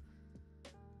nice.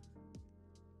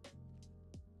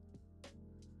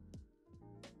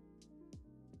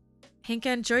 Hinka,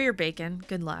 enjoy your bacon.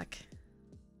 Good luck.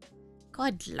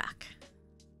 Good luck.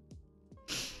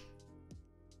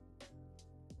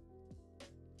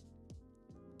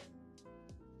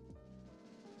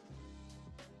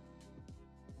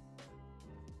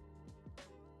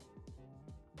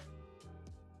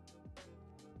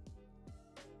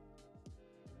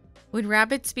 Would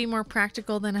rabbits be more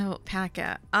practical than an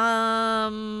alpaca?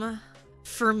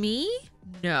 For me,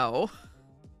 no.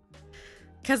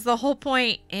 Because the whole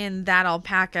point in that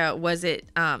alpaca was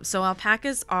so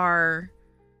alpacas are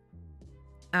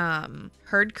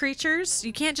herd creatures.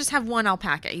 You can't just have one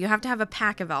alpaca. You have to have a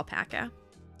pack of alpaca.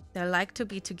 They like to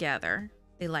be together.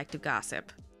 They like to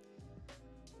gossip.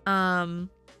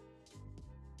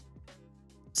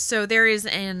 So there is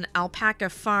an alpaca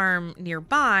farm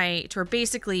nearby to where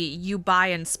basically you buy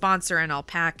and sponsor an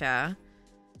alpaca.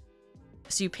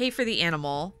 So you pay for the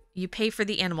animal. You pay for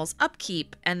the animal's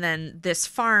upkeep, and then this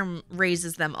farm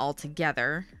raises them all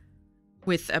together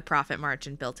with a profit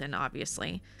margin built in,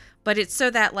 obviously. But it's so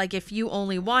that, like, if you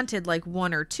only wanted, like,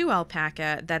 1 or 2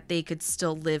 alpaca, that they could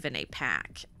still live in a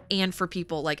pack. And for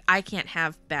people, like, I can't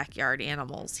have backyard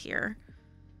animals here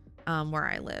where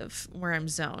I live, where I'm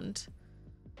zoned.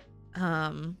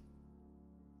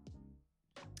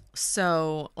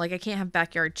 So, like, I can't have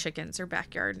backyard chickens or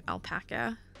backyard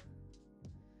alpaca.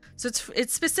 So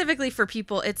it's specifically for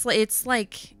people. It's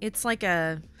like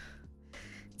an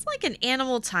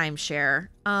animal timeshare.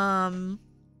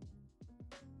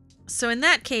 So in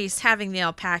that case, having the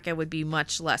alpaca would be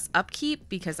much less upkeep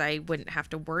because I wouldn't have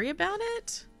to worry about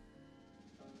it.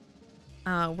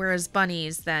 Whereas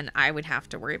bunnies, then I would have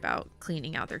to worry about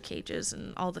cleaning out their cages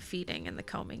and all the feeding and the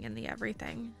combing and the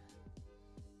everything.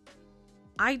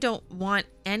 I don't want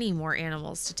any more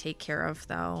animals to take care of,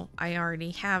 though. I already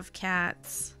have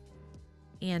cats.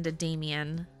 And a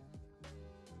Damien.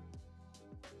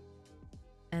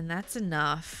 And that's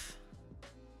enough.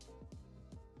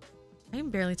 I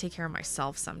can barely take care of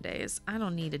myself some days. I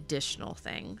don't need additional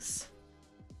things.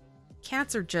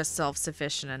 Cats are just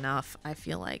self-sufficient enough. I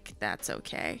feel like that's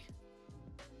okay.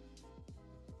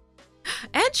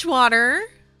 Edgewater.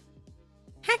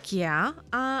 Heck yeah.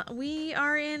 We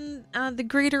are in the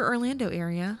greater Orlando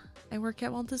area. I work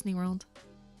at Walt Disney World.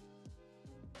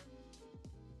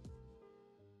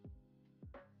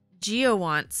 Geo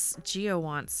wants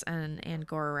an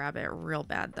Angora rabbit real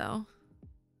bad though.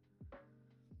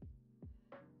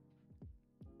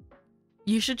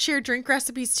 You should share drink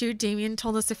recipes too. Damien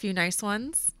told us a few nice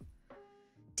ones.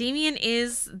 Damien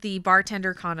is the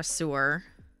bartender connoisseur.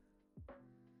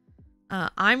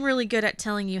 I'm really good at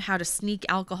telling you how to sneak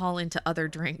alcohol into other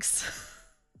drinks.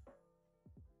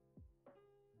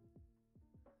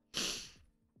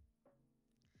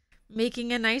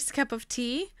 Making a nice cup of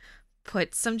tea.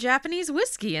 Put some Japanese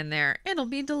whiskey in there. It'll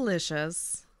be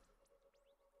delicious.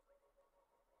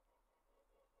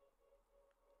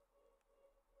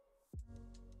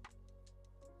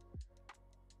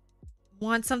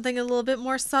 Want something a little bit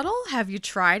more subtle? Have you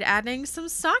tried adding some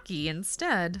sake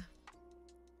instead?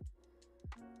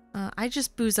 I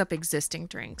just booze up existing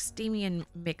drinks. Damien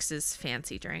mixes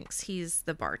fancy drinks. He's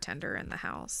the bartender in the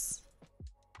house.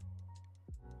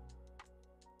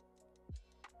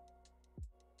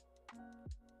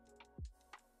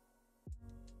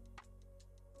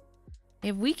 I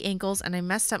have weak ankles and I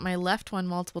messed up my left one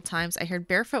multiple times. I heard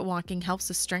barefoot walking helps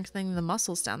with strengthening the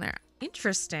muscles down there.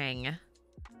 Interesting.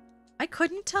 I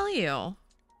couldn't tell you.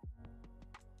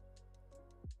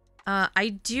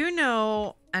 I do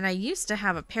know, and I used to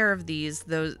have a pair of these.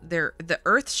 They're the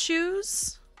earth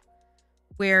shoes,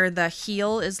 where the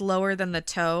heel is lower than the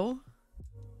toe.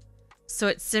 So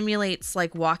it simulates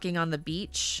like walking on the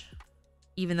beach,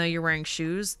 even though you're wearing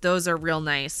shoes. Those are real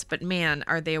nice, but man,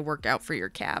 are they a workout for your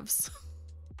calves.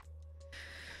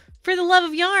 For the love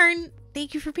of yarn,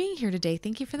 thank you for being here today.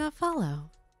 Thank you for that follow.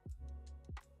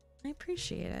 I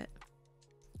appreciate it.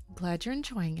 I'm glad you're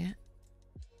enjoying it.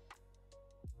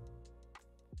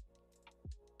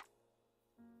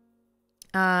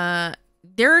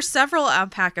 There are several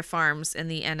alpaca farms in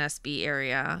the NSB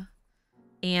area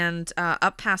and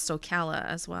up past Ocala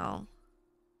as well.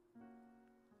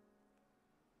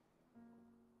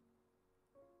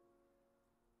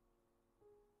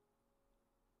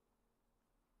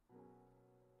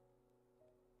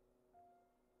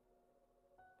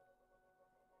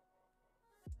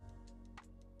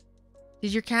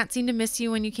 Did your cat seem to miss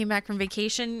you when you came back from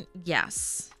vacation?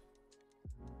 Yes.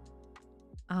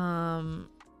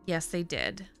 Yes, they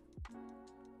did.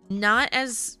 Not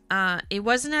as, it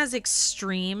wasn't as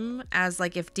extreme as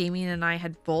like if Damien and I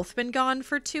had both been gone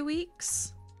for 2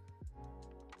 weeks.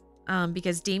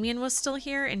 Because Damien was still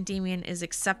here and Damien is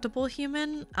acceptable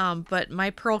human. But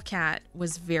my Pearl cat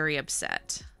was very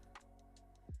upset.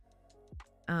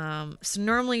 So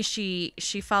normally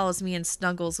she follows me and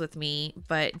snuggles with me,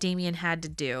 but Damien had to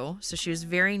do. So she was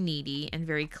very needy and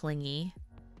very clingy.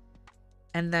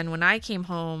 And then when I came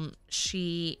home,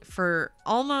 she, for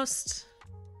almost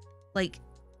like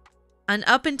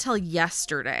up until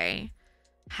yesterday,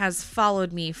 has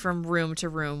followed me from room to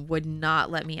room, would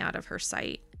not let me out of her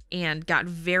sight, and got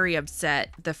very upset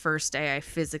the first day I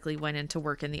physically went into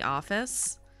work in the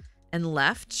office and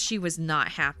left. She was not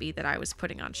happy that I was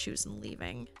putting on shoes and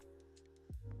leaving.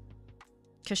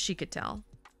 Because she could tell.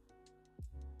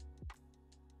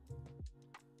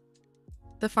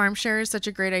 The farm share is such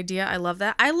a great idea. I love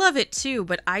that. I love it too,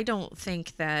 but I don't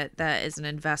think that that is an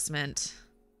investment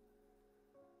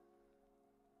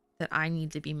that I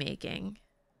need to be making.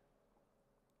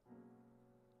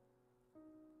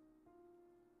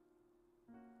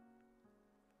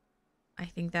 I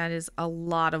think that is a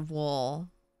lot of wool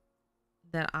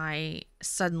that I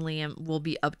suddenly will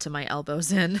be up to my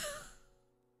elbows in.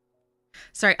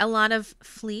 Sorry, a lot of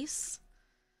fleece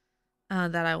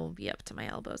that I will be up to my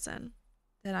elbows in.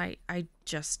 That I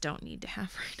just don't need to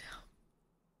have right now.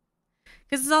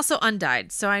 Because it's also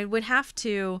undyed. So I would have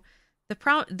to...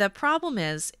 The problem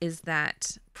is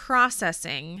that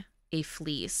processing a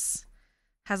fleece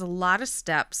has a lot of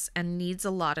steps and needs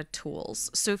a lot of tools.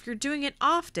 So if you're doing it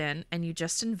often and you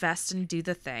just invest and do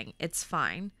the thing, it's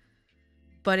fine.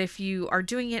 But if you are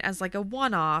doing it as like a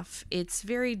one-off, it's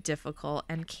very difficult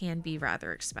and can be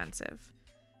rather expensive.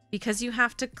 Because you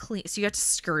have to clean, so you have to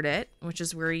skirt it, which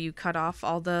is where you cut off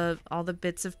all the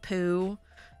bits of poo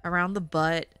around the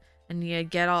butt, and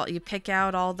you pick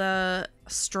out all the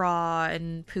straw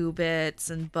and poo bits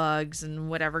and bugs and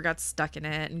whatever got stuck in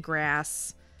it and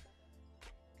grass.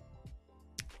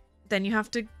 Then you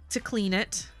have to clean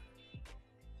it.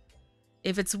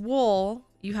 If it's wool,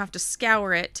 you have to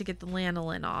scour it to get the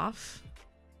lanolin off.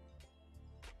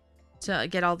 to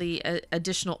get all the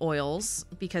additional oils,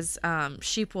 because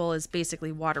sheep wool is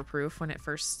basically waterproof when it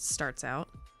first starts out,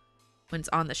 when it's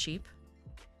on the sheep.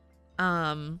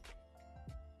 And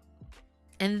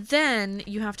then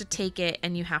you have to take it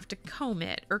and you have to comb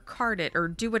it or card it or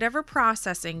do whatever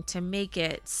processing to make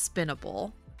it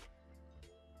spinnable.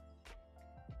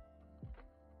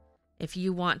 If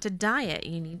you want to dye it,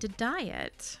 you need to dye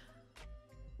it.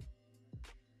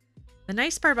 The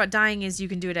nice part about dyeing is you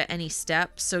can do it at any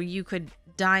step. So you could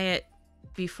dye it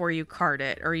before you card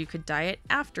it, or you could dye it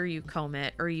after you comb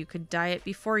it, or you could dye it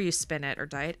before you spin it, or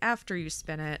dye it after you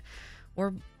spin it,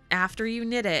 or after you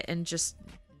knit it and just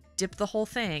dip the whole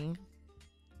thing.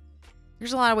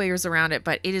 There's a lot of ways around it,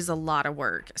 but it is a lot of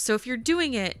work. So if you're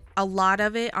doing it, a lot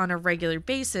of it on a regular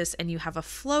basis, and you have a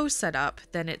flow set up,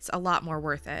 then it's a lot more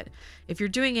worth it. If you're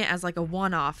doing it as like a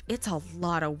one-off, it's a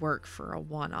lot of work for a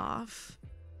one-off.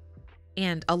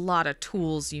 And a lot of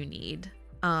tools you need.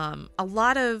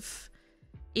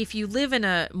 If you live in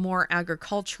a more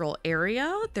agricultural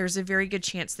area, there's a very good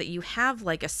chance that you have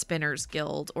like a spinner's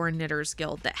guild or a knitter's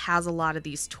guild that has a lot of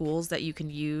these tools that you can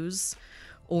use,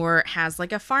 or has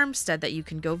like a farmstead that you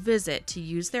can go visit to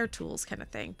use their tools, kind of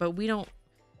thing. But we don't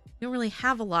really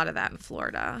have a lot of that in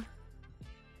Florida.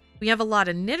 We have a lot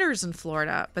of knitters in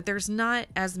Florida, but there's not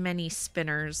as many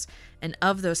spinners. And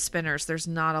of those spinners, there's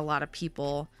not a lot of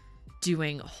people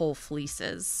doing whole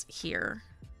fleeces here,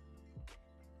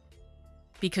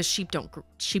 because sheep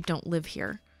don't live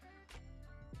here.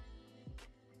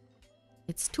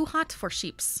 It's too hot for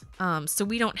sheeps. So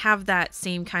we don't have that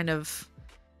same kind of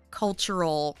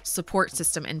cultural support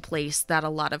system in place that a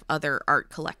lot of other art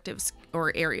collectives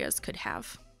or areas could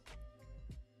have.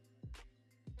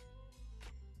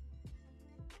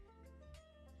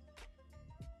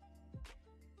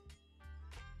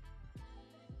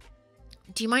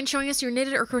 Do you mind showing us your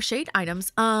knitted or crocheted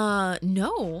items?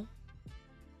 No.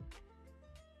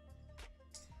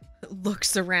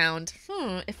 Looks around.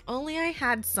 If only I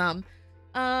had some.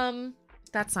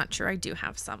 That's not true. I do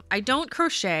have some. I don't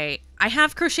crochet. I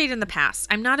have crocheted in the past.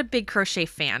 I'm not a big crochet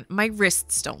fan. My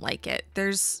wrists don't like it.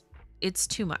 It's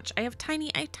too much. I have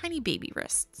tiny baby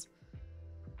wrists.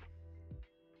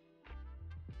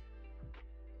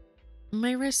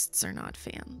 My wrists are not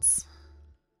fans.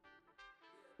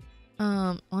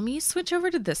 Let me switch over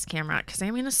to this camera because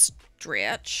I'm gonna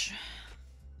stretch.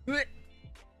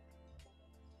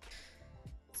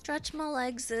 Stretch my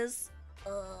legs.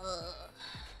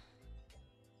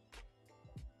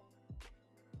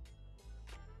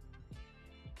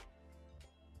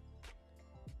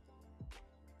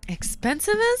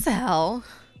 Expensive as hell.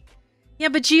 Yeah,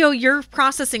 but Gio, you're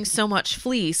processing so much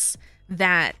fleece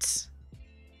that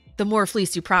the more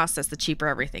fleece you process, the cheaper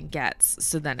everything gets.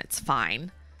 So then it's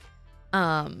fine.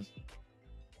 Oh,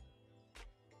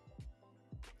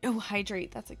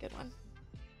 hydrate. That's a good one.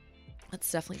 Let's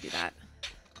definitely do that.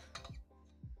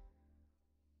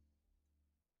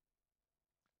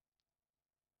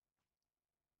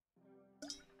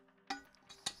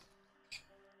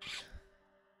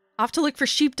 Off to look for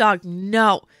sheepdog.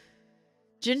 No.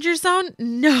 Ginger Zone?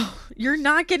 No. You're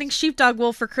not getting sheepdog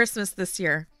wool for Christmas this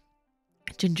year.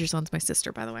 Ginger Zone's my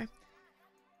sister, by the way.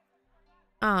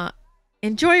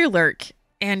 Enjoy your lurk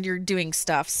and your doing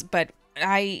stuffs, but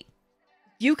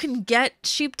you can get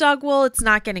sheepdog wool. It's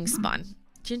not getting spun.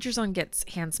 Ginger Zone gets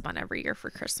hand spun every year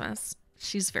for Christmas.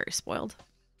 She's very spoiled.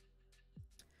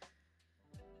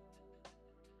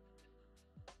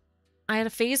 I had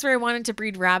a phase where I wanted to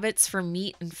breed rabbits for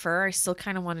meat and fur. I still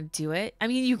kind of want to do it. I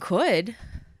mean, you could.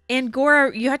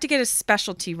 Angora, you have to get a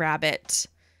specialty rabbit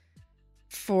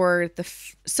for the...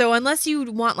 So unless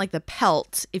you want like the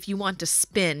pelt, if you want to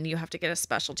spin, you have to get a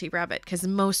specialty rabbit because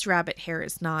most rabbit hair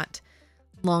is not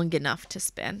long enough to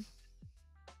spin.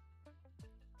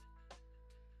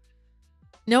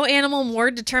 No animal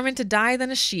more determined to die than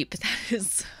a sheep. That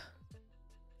is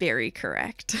very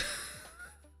correct.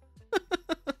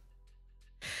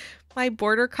 My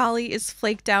border collie is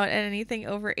flaked out at anything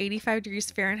over 85 degrees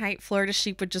Fahrenheit. Florida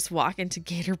sheep would just walk into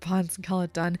gator ponds and call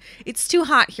it done. It's too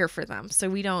hot here for them. So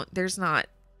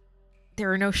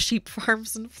there are no sheep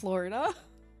farms in Florida.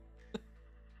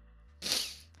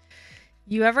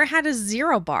 You ever had a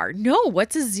zero bar? No,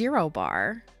 what's a zero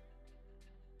bar?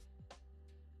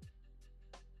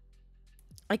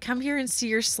 I come here and see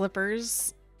your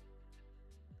slippers.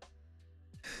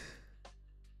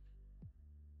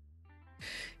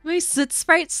 My Soot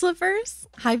Sprite slippers.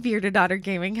 Hi, Bearded Otter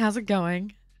Gaming. How's it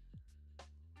going?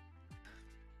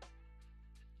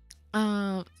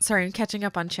 Sorry, I'm catching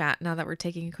up on chat now that we're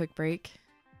taking a quick break.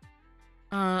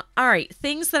 All right,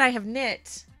 things that I have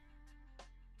knit.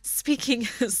 Speaking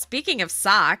of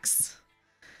socks,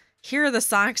 Here are the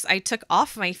socks I took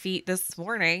off my feet this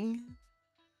morning.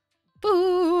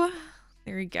 Boo.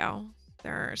 There you go.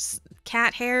 There's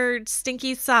cat-haired,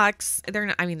 stinky socks. They're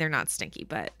not, I mean, they're not stinky,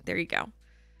 but there you go.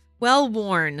 Well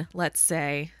worn, let's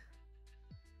say.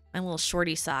 My little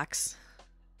shorty socks.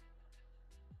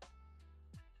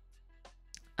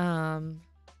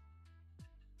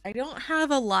 I don't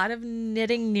have a lot of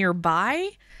knitting nearby.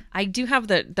 I do have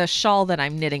the shawl that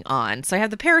I'm knitting on. So I have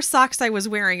the pair of socks I was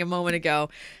wearing a moment ago,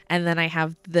 and then I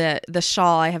have the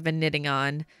shawl I have been knitting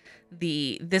on.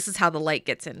 This is how the light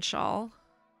gets in shawl.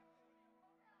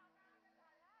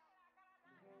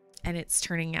 And it's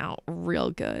turning out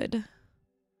real good.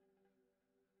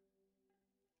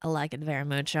 I like it very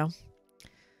mucho.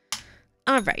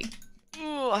 All right.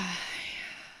 Ugh.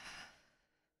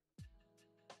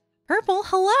 Purple,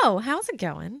 hello. How's it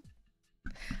going?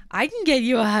 I can get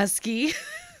you a husky.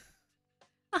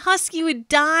 A husky would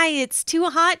die. It's too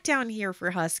hot down here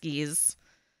for huskies.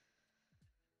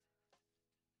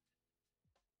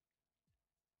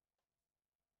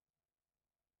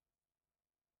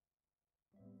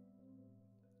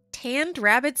 Tanned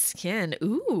rabbit skin.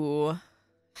 Ooh,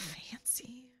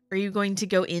 fancy. Are you going to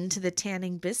go into the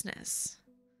tanning business?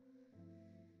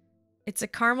 It's a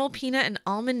caramel peanut and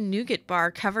almond nougat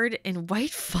bar covered in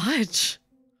white fudge.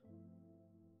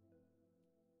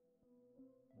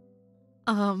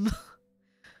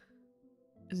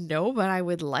 No, but I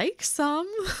would like some.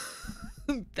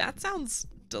 That sounds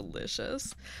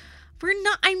delicious.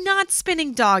 I'm not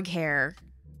spinning dog hair.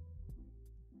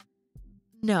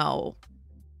 No.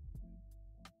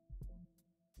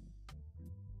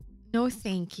 No,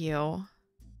 thank you.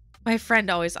 My friend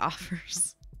always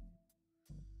offers.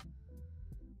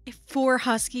 4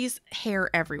 huskies, hair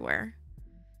everywhere.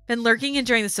 Been lurking,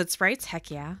 enjoying the soot sprites?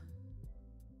 Heck yeah.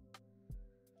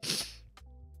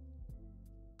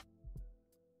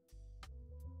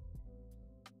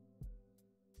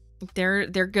 They're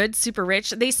good, super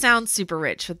rich. They sound super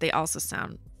rich, but they also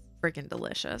sound freaking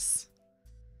delicious.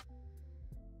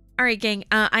 All right, gang.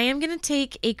 I am going to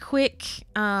take a quick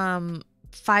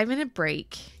 5-minute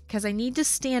break because I need to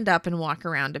stand up and walk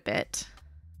around a bit.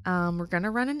 We're going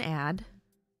to run an ad.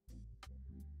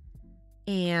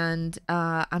 And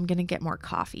I'm going to get more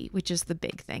coffee, which is the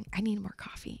big thing. I need more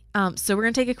coffee. So we're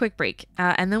going to take a quick break.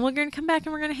 And then we're going to come back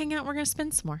and we're going to hang out. We're going to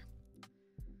spin some more.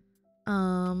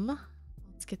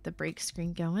 Let's get the break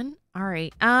screen going. All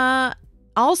right.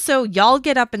 Also, y'all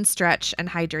get up and stretch and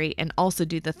hydrate and also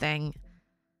do the thing.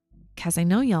 Because I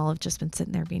know y'all have just been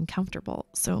sitting there being comfortable.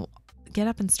 So get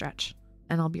up and stretch.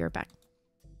 And I'll be right back.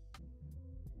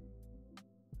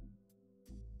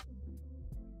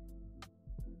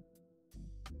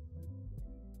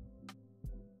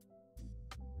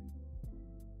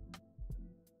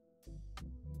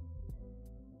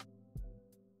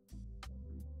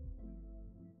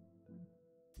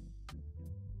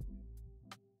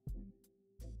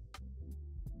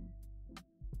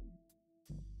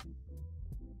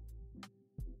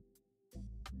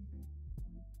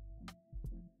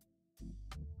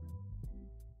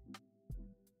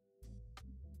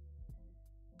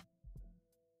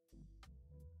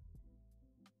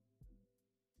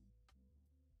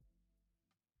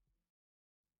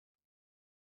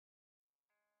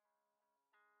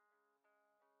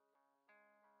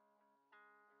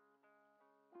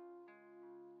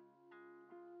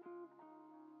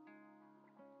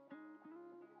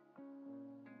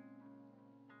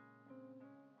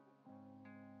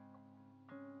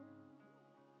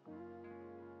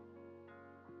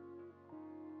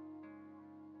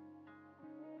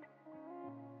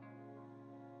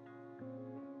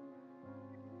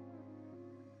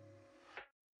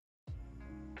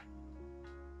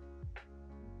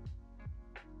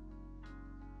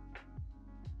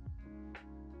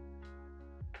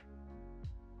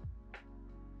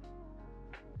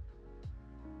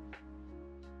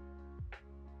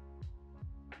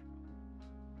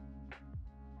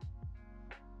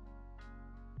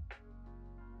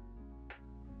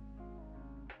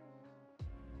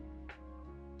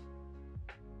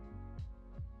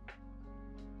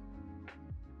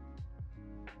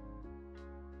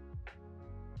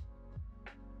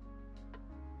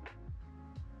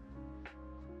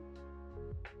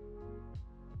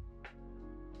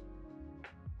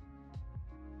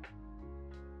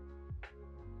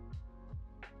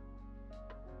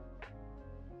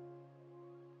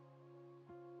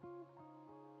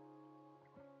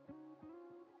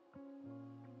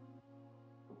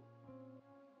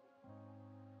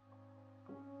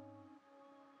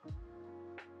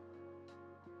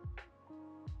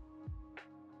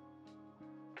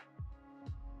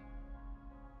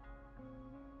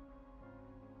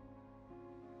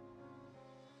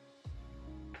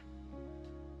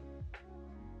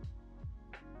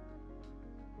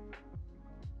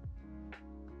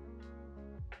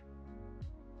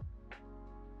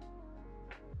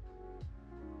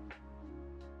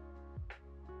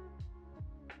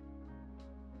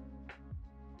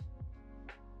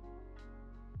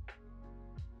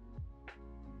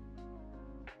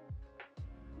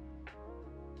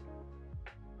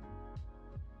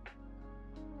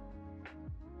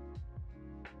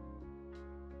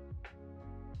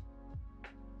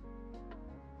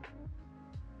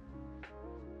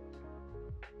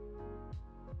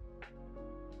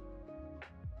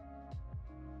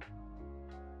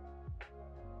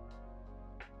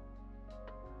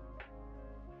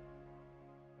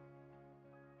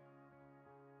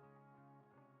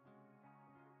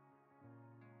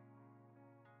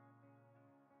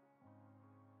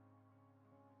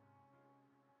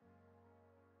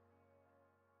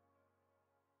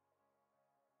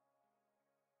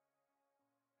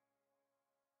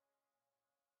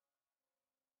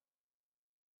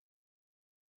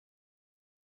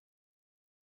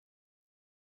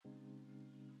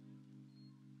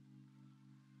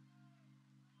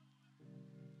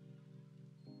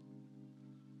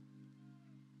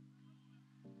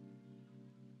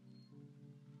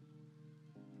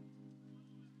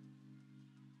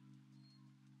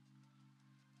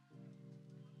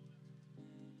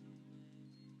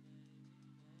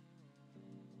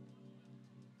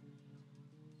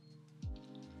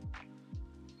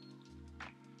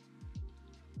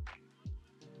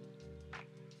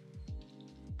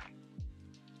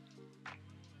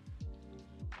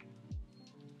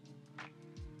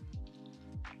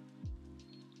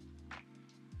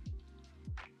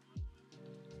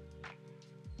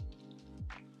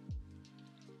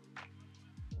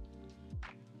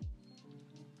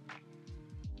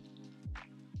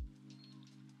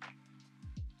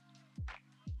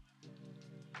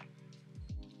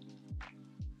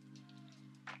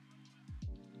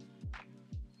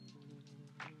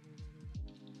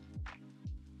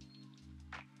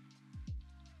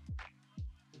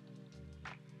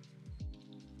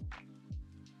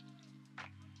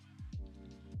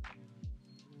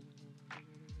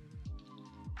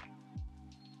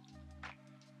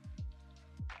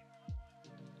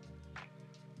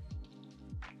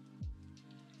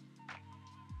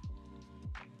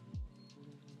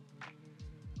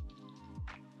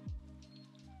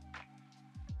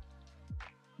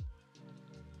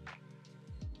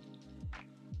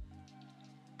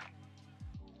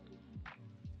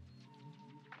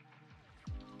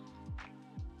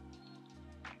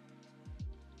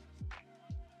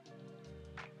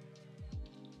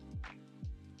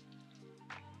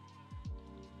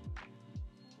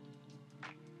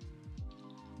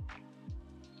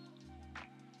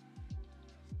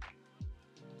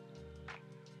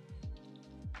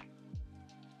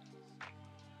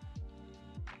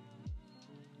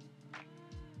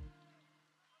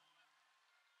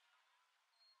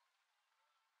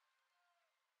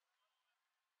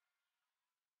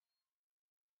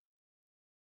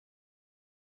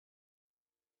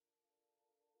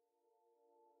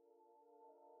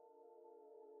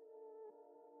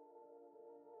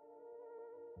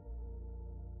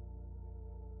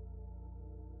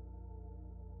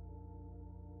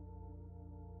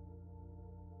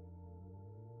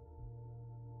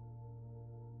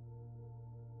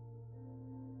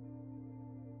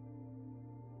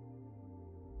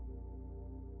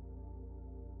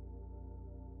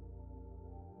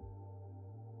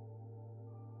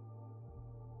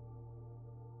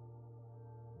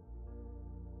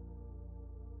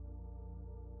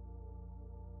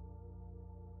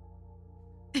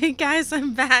 Hey guys,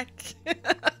 I'm back.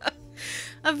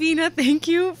 Avina, thank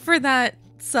you for that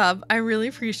sub. I really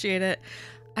appreciate it.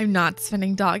 I'm not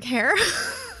spinning dog hair.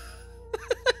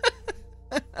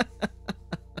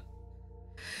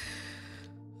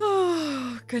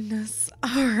 Oh, goodness.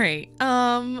 All right.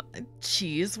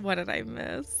 Geez, what did I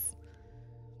miss?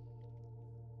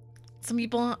 Some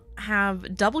people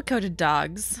have double-coated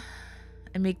dogs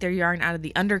and make their yarn out of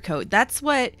the undercoat. That's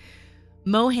what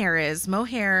mohair is.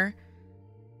 Mohair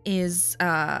is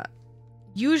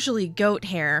usually goat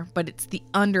hair, but it's the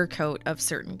undercoat of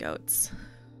certain goats.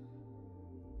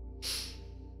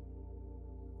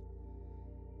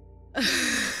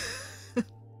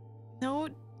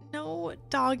 No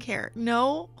dog hair.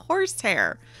 No horse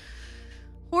hair.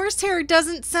 Horse hair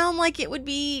doesn't sound like it would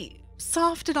be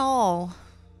soft at all.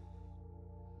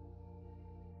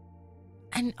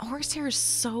 And horsehair is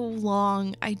so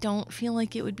long, I don't feel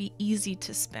like it would be easy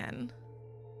to spin.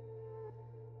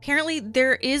 Apparently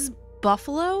there is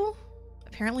buffalo.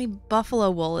 Apparently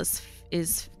buffalo wool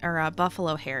is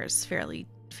buffalo hair is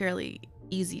fairly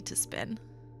easy to spin.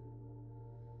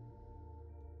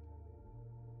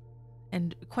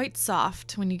 And quite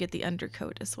soft when you get the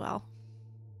undercoat as well.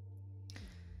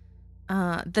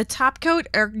 The top coat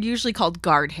are usually called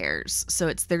guard hairs.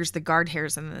 So there's the guard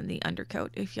hairs and then the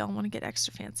undercoat if y'all want to get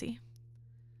extra fancy.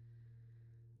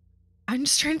 I'm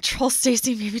just trying to troll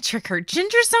Stacy, maybe trick her.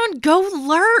 Ginger Zone, go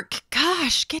lurk.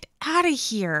 Gosh, get out of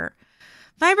here.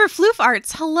 Viber Floof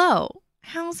Arts, hello.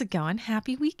 How's it going?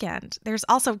 Happy weekend. There's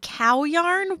also cow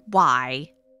yarn.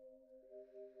 Why?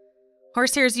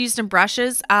 Horsehair is used in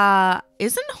brushes.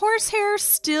 Isn't horsehair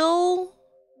still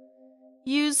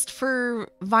used for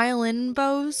violin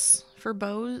bows? For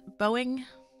bowing?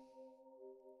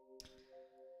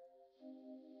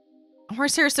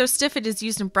 Horsehair is so stiff it is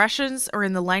used in brushes or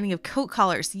in the lining of coat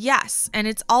collars. Yes, and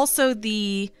it's also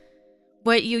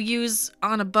what you use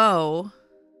on a bow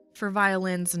for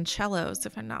violins and cellos,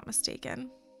 if I'm not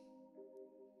mistaken.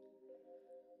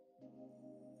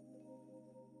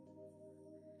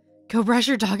 Go brush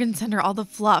your dog and send her all the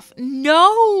fluff.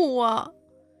 No!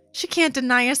 She can't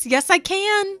deny us. Yes, I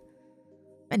can.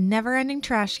 A never-ending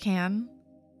trash can.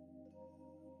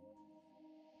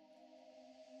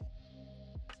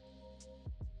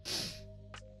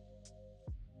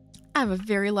 I have a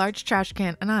very large trash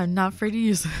can, and I'm not afraid to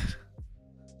use it.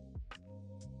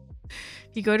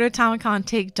 If you go to Atomicon,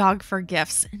 take dog fur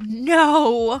gifts.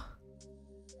 No! Oh,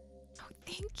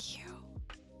 thank you.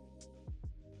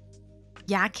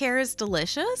 Yak hair is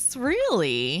delicious?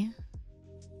 Really?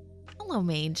 Hello,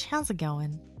 Mage. How's it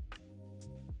going?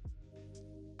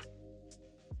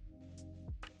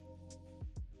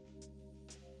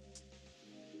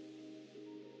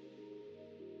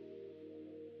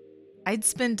 I'd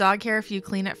spin dog hair if you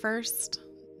clean it first.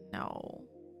 No.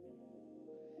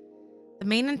 The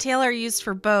mane and tail are used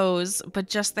for bows, but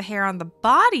just the hair on the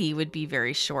body would be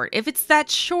very short. If it's that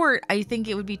short, I think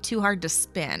it would be too hard to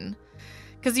spin.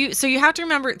 So you have to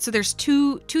remember, so there's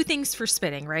two things for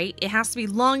spinning, right? It has to be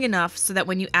long enough so that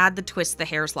when you add the twist, the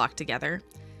hair's locked together.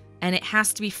 And it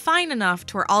has to be fine enough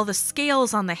to where all the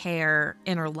scales on the hair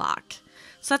interlock.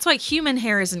 So that's why human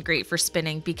hair isn't great for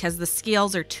spinning, because the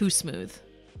scales are too smooth.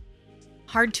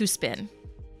 Hard to spin.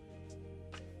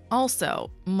 Also,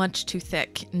 much too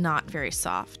thick, not very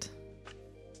soft.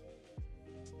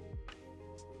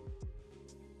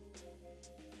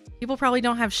 People probably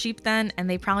don't have sheep then, and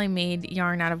they probably made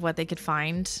yarn out of what they could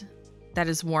find that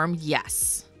is warm.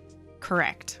 Yes,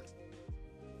 correct.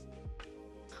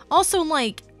 Also,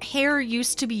 like, hair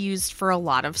used to be used for a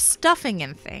lot of stuffing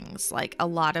and things. Like, a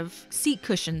lot of seat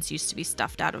cushions used to be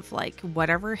stuffed out of, like,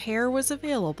 whatever hair was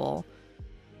available.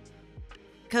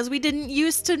 Because we didn't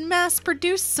used to mass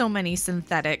produce so many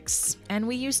synthetics, and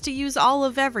we used to use all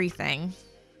of everything.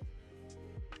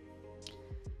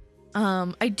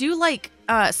 I do like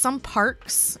some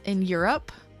parks in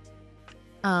Europe,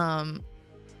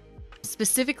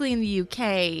 specifically in the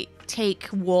UK, take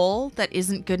wool that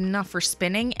isn't good enough for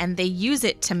spinning and they use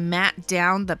it to mat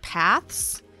down the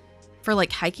paths for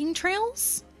like hiking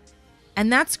trails.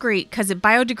 And that's great because it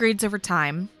biodegrades over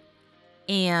time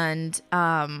and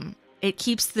it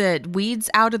keeps the weeds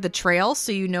out of the trail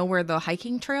so you know where the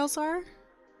hiking trails are.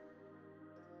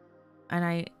 And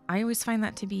I always find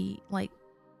that to be like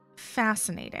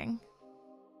fascinating.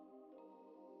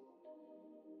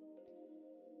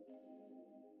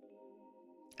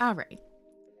 All right.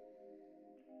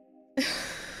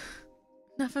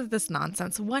 Enough of this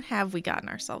nonsense. What have we gotten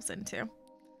ourselves into?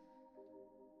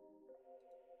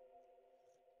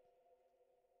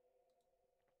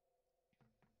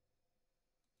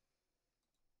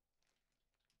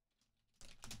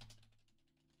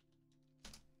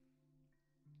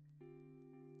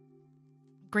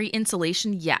 Great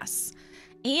insulation, yes.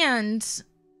 And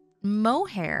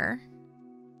mohair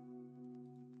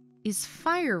is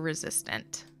fire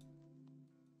resistant.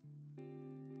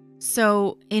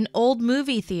 So in old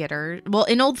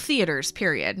theaters,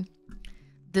 period,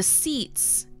 the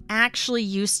seats actually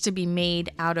used to be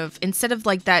made out of, instead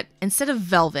of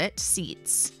velvet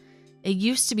seats, it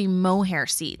used to be mohair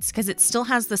seats because it still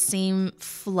has the same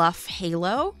fluff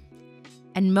halo,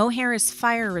 and mohair is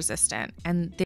fire resistant, and